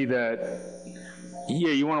to me that,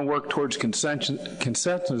 yeah, you want to work towards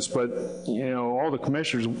consensus, but, you know, all the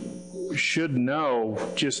commissioners should know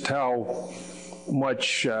just how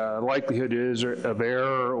much likelihood is of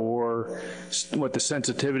error or what the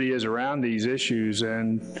sensitivity is around these issues.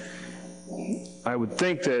 And I would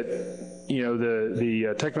think that, you know,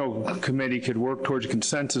 the technical committee could work towards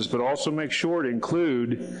consensus, but also make sure to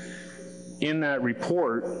include in that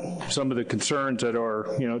report some of the concerns that are,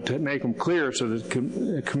 you know, to make them clear so that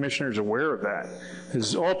the commissioners are aware of that.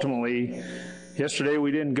 Because ultimately, yesterday we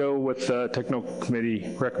didn't go with the technical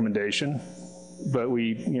committee recommendation, but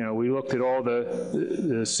we looked at all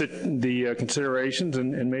the considerations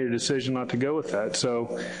and made a decision not to go with that.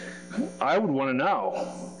 So I would want to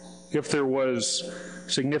know if there was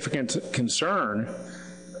significant concern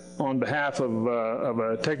on behalf of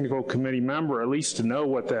a technical committee member, at least to know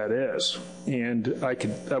what that is. And I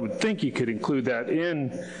would think you could include that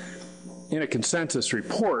in a consensus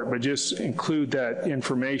report, but just include that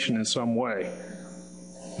information in some way.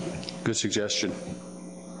 Good suggestion.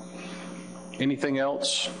 Anything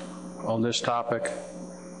else on this topic?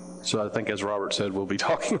 So I think, as Robert said, we'll be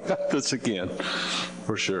talking about this again,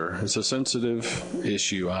 for sure. It's a sensitive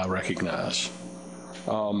issue, I recognize.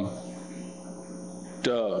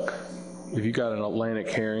 Doug, have you got an Atlantic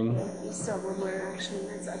herring? You still have one more action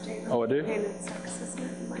that's updated. Oh, I do? Payment stock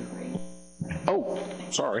assessment, Mike Ray. Oh,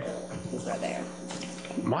 sorry. He's right there.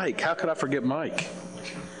 Mike, how could I forget Mike?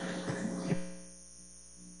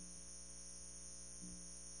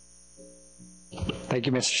 Thank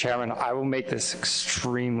you, Mr. Chairman. I will make this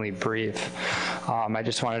extremely brief. I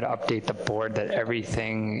just wanted to update the board that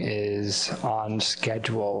everything is on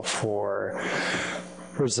schedule for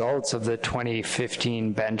results of the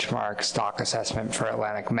 2015 benchmark stock assessment for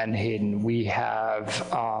Atlantic Menhaden. We have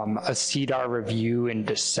a CDAR review in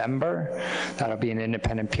December. That'll be an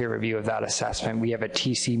independent peer review of that assessment. We have a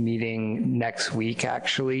TC meeting next week,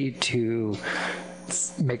 actually, to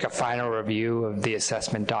make a final review of the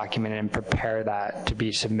assessment document and prepare that to be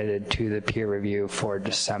submitted to the peer review for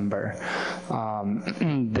December.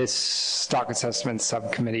 This stock assessment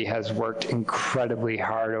subcommittee has worked incredibly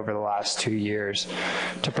hard over the last 2 years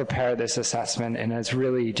to prepare this assessment and has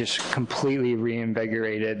really just completely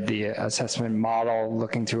reinvigorated the assessment model,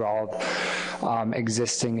 looking through all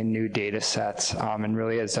existing and new data sets, and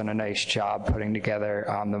really has done a nice job putting together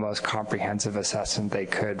the most comprehensive assessment they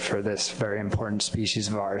could for this very important species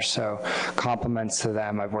of ours. So compliments to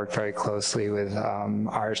them. I've worked very closely with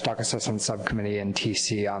our stock assessment subcommittee and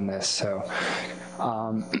TC on this. So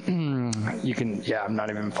you can, yeah, I'm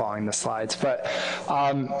not even following the slides, but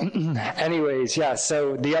anyways, yeah,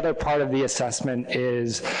 so the other part of the assessment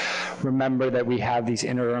is, remember that we have these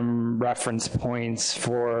interim reference points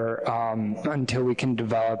for until we can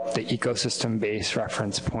develop the ecosystem-based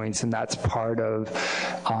reference points, and that's part of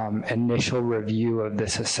initial review of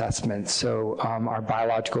this assessment. So our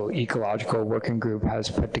biological ecological working group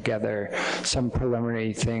has put together some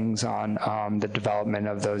preliminary things on the development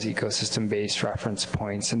of those ecosystem-based reference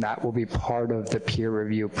points, and that will be part of the peer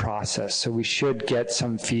review process. So we should get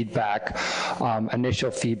some feedback,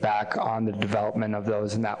 initial feedback on the development of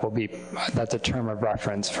those, and that's a term of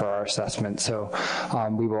reference for our assessment. So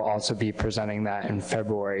we will also be presenting that in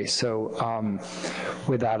February. So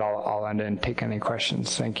with that, I'll end and take any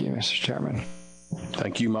questions. Thank you, Mr. Chairman.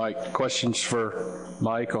 Thank you, Mike. Questions for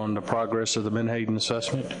Mike on the progress of the Menhaden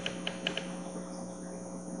assessment?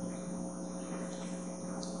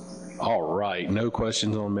 All right, no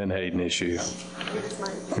questions on the Menhaden issue.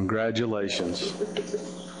 Congratulations.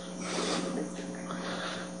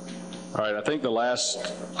 All right, I think the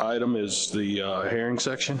last item is the hearing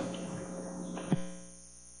section.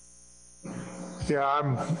 Yeah,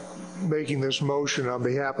 I'm making this motion on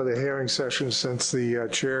behalf of the hearing session since the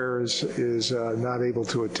chair is not able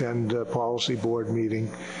to attend a policy board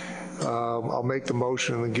meeting. I'll make the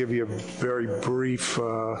motion and give you a very brief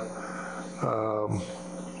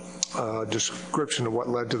description of what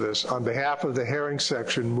led to this. On behalf of the herring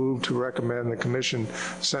section, move to recommend the commission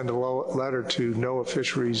send a letter to NOAA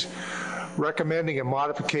Fisheries recommending a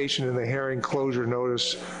modification in the herring closure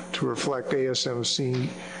notice to reflect ASMFC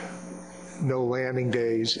no landing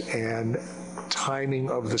days and timing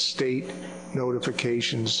of the state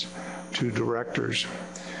notifications to directors.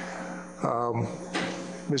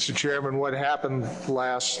 Mr. Chairman, what happened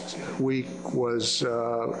last week was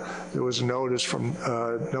there was a notice from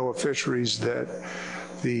NOAA Fisheries that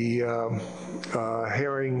the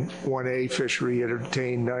herring 1A fishery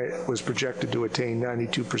had was projected to attain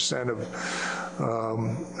 92%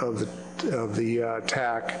 of the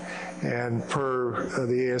TAC, and per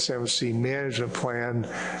the ASMFC management plan,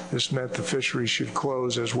 this meant the fishery should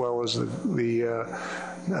close as well as the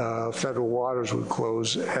federal waters would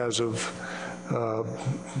close as of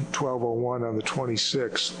 12/01 on the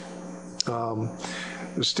 26th.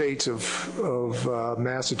 The states of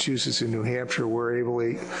Massachusetts and New Hampshire were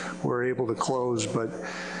able to close, but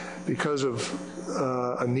because of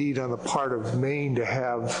a need on the part of Maine to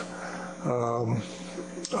have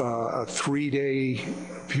a 3-day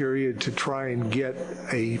period to try and get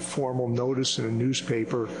a formal notice in a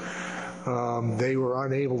newspaper, they were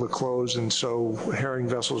unable to close, and so herring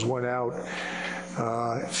vessels went out,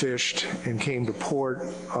 fished, and came to port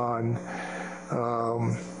on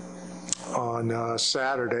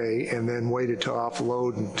Saturday, and then waited to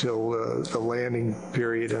offload until the landing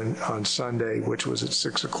period on Sunday, which was at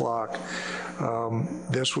 6 o'clock.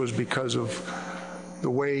 This was because of the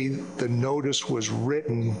way the notice was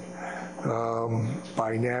written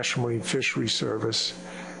by National Marine Fisheries Service,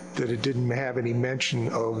 that it didn't have any mention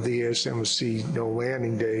of the ASMFC no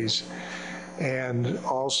landing days. And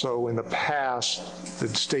also in the past, the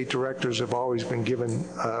state directors have always been given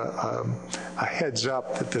a heads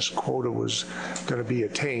up that this quota was going to be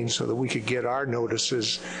attained so that we could get our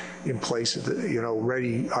notices in place,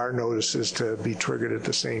 ready our notices to be triggered at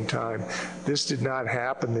the same time. This did not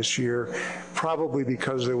happen this year, probably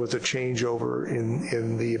because there was a changeover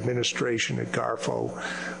in the administration at Garfo,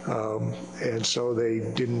 and so they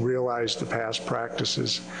didn't realize the past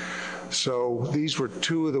practices. So these were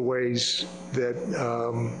two of the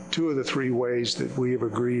three ways that we have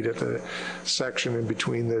agreed at the section in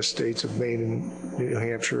between the states of Maine and New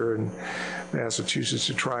Hampshire and Massachusetts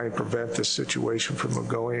to try and prevent this situation from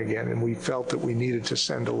going again. And we felt that we needed to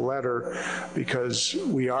send a letter because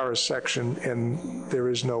we are a section and there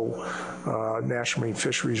is no National Marine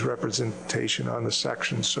Fisheries representation on the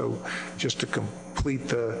section. So just to complete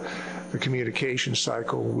the communication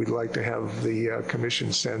cycle, we'd like to have the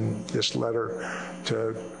commission send this letter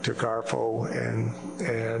to Garfo,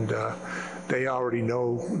 and they already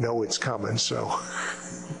know it's coming. So.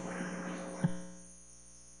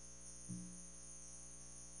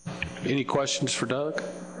 Any questions for Doug?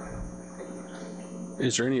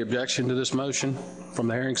 Is there any objection to this motion from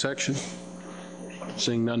the herring section?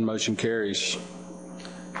 Seeing none, motion carries.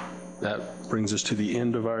 That brings us to the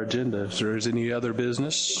end of our agenda. If there is any other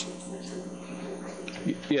business?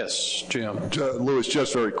 Yes, Jim. Louis,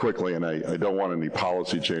 just very quickly, and I don't want any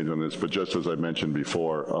policy change on this, but just as I mentioned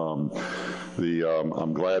before, I'm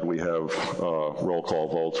glad we have roll call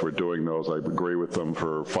votes. We're doing those. I agree with them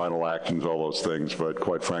for final actions, all those things, but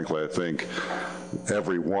quite frankly, I think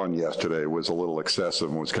every one yesterday was a little excessive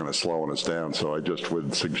and was kind of slowing us down. So I just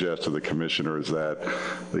would suggest to the commissioners that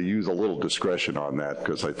they use a little discretion on that,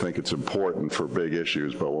 because I think it's important for big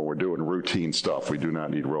issues, but when we're doing routine stuff, we do not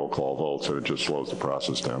need roll call votes, and it just slows the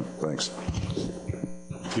process down. Thanks.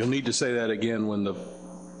 You'll need to say that again when the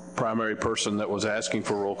primary person that was asking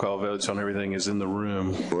for roll call votes on everything is in the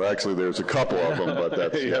room. Well, actually, there's a couple of them, but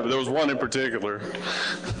that's... Yeah, but there was one in particular.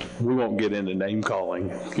 We won't get into name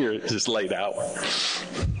calling here at this late hour.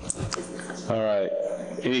 All right.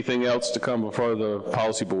 Anything else to come before the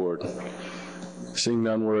policy board? Seeing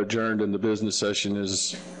none, we're adjourned and the business session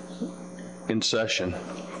is in session.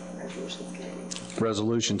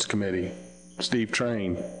 Resolutions Committee. Steve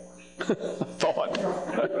Train. Thought.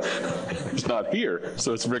 He's not here,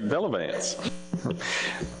 so it's Rick Bellavance.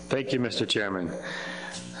 Thank you, Mr. Chairman.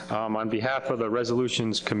 On behalf of the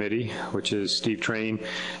Resolutions Committee, which is Steve Train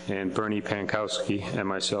and Bernie Pankowski and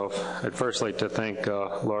myself, I'd first like to thank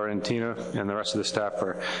Laura and Tina and the rest of the staff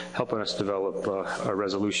for helping us develop a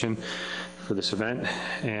resolution for this event,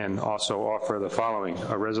 and also offer the following: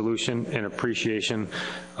 a resolution in appreciation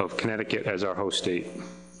of Connecticut as our host state.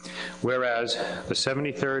 Whereas the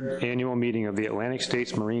 73rd annual meeting of the Atlantic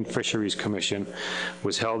States Marine Fisheries Commission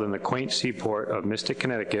was held in the quaint seaport of Mystic,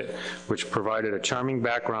 Connecticut, which provided a charming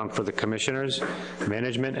background for the commissioners,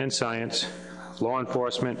 management and science, law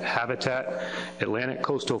enforcement, habitat, Atlantic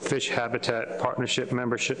Coastal Fish Habitat Partnership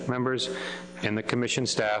members, and the commission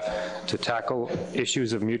staff to tackle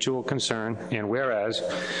issues of mutual concern. And whereas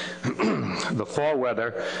the fall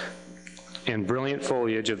weather and brilliant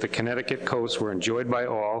foliage of the Connecticut coast were enjoyed by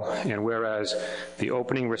all, and whereas the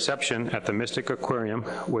opening reception at the Mystic Aquarium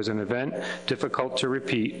was an event difficult to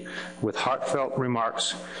repeat, with heartfelt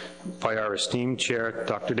remarks by our esteemed chair,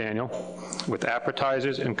 Dr. Daniel, with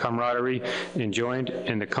appetizers and camaraderie enjoyed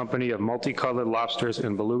in the company of multicolored lobsters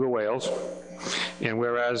and beluga whales. And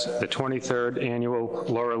whereas the 23rd annual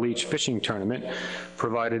Laura Leach Fishing Tournament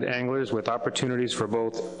provided anglers with opportunities for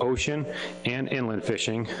both ocean and inland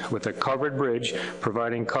fishing, with a covered covered bridge,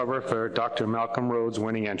 providing cover for Dr. Malcolm Rhodes'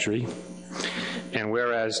 winning entry. And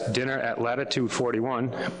whereas dinner at Latitude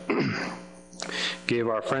 41 gave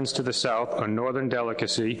our friends to the south a northern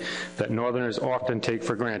delicacy that northerners often take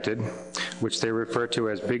for granted, which they refer to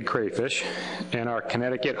as big crayfish, and our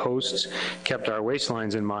Connecticut hosts kept our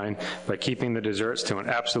waistlines in mind by keeping the desserts to an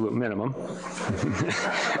absolute minimum.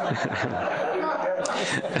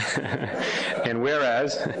 And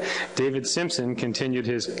whereas David Simpson continued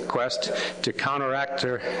his quest to counteract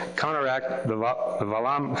the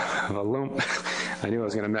I knew I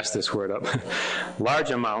was going to mess this word up,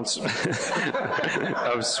 large amounts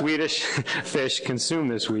of Swedish fish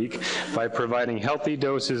consumed this week by providing healthy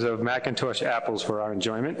doses of Macintosh apples for our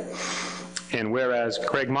enjoyment. And whereas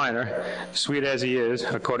Craig Miner, sweet as he is,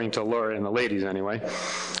 according to Laura and the ladies anyway,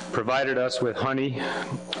 provided us with honey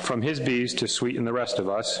from his bees to sweeten the rest of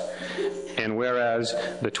us. And whereas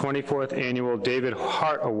the 24th Annual David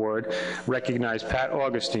Hart Award recognized Pat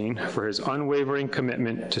Augustine for his unwavering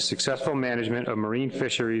commitment to successful management of marine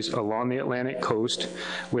fisheries along the Atlantic coast,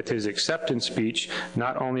 with his acceptance speech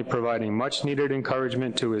not only providing much-needed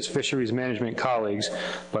encouragement to his fisheries management colleagues,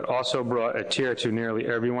 but also brought a tear to nearly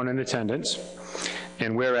everyone in attendance.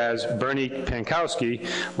 And whereas Bernie Pankowski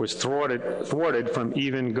was thwarted from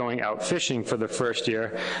even going out fishing for the first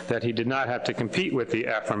year, that he did not have to compete with the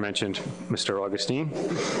aforementioned Mr. Augustine,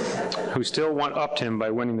 who still one-upped him by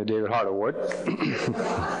winning the David Hart Award.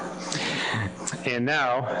 And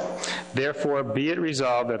now, therefore, be it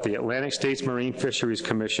resolved that the Atlantic States Marine Fisheries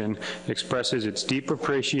Commission expresses its deep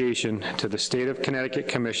appreciation to the State of Connecticut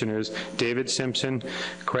Commissioners David Simpson,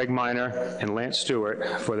 Craig Miner, and Lance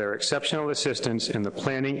Stewart for their exceptional assistance in the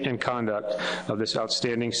planning and conduct of this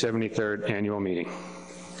outstanding 73rd annual meeting.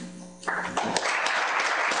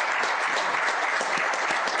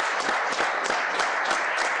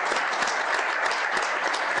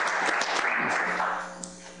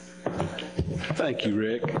 Thank you,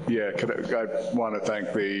 Rick. Yeah, I want to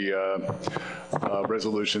thank the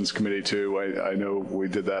Resolutions Committee, too. I know we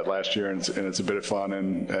did that last year, and it's a bit of fun,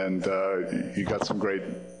 and you got some great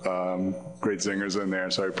zingers in there,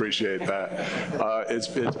 so I appreciate that. It's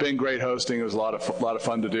been great hosting. It was a lot of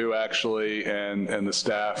fun to do, actually, and the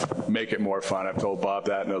staff make it more fun. I've told Bob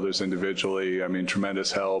that and others individually. I mean,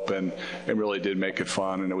 tremendous help, and it really did make it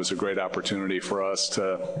fun, and it was a great opportunity for us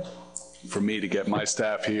for me to get my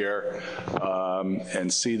staff here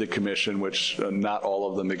and see the commission, which not all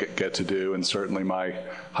of them get to do, and certainly my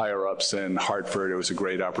higher-ups in Hartford. It was a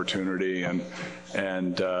great opportunity and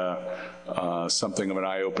something of an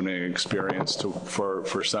eye-opening experience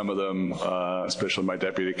for some of them, especially my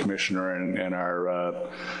deputy commissioner and our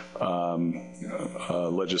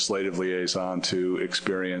legislative liaison, to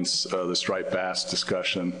experience the striped bass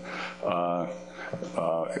discussion.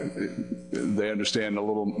 They understand a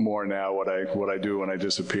little more now what I do when I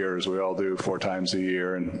disappear, as we all do 4 times a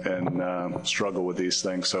year, and struggle with these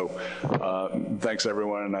things. So thanks,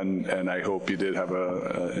 everyone, and I hope you did have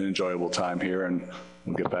an enjoyable time here, and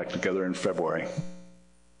we'll get back together in February.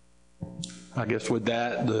 I guess with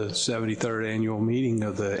that, the 73rd annual meeting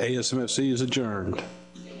of the ASMFC is adjourned.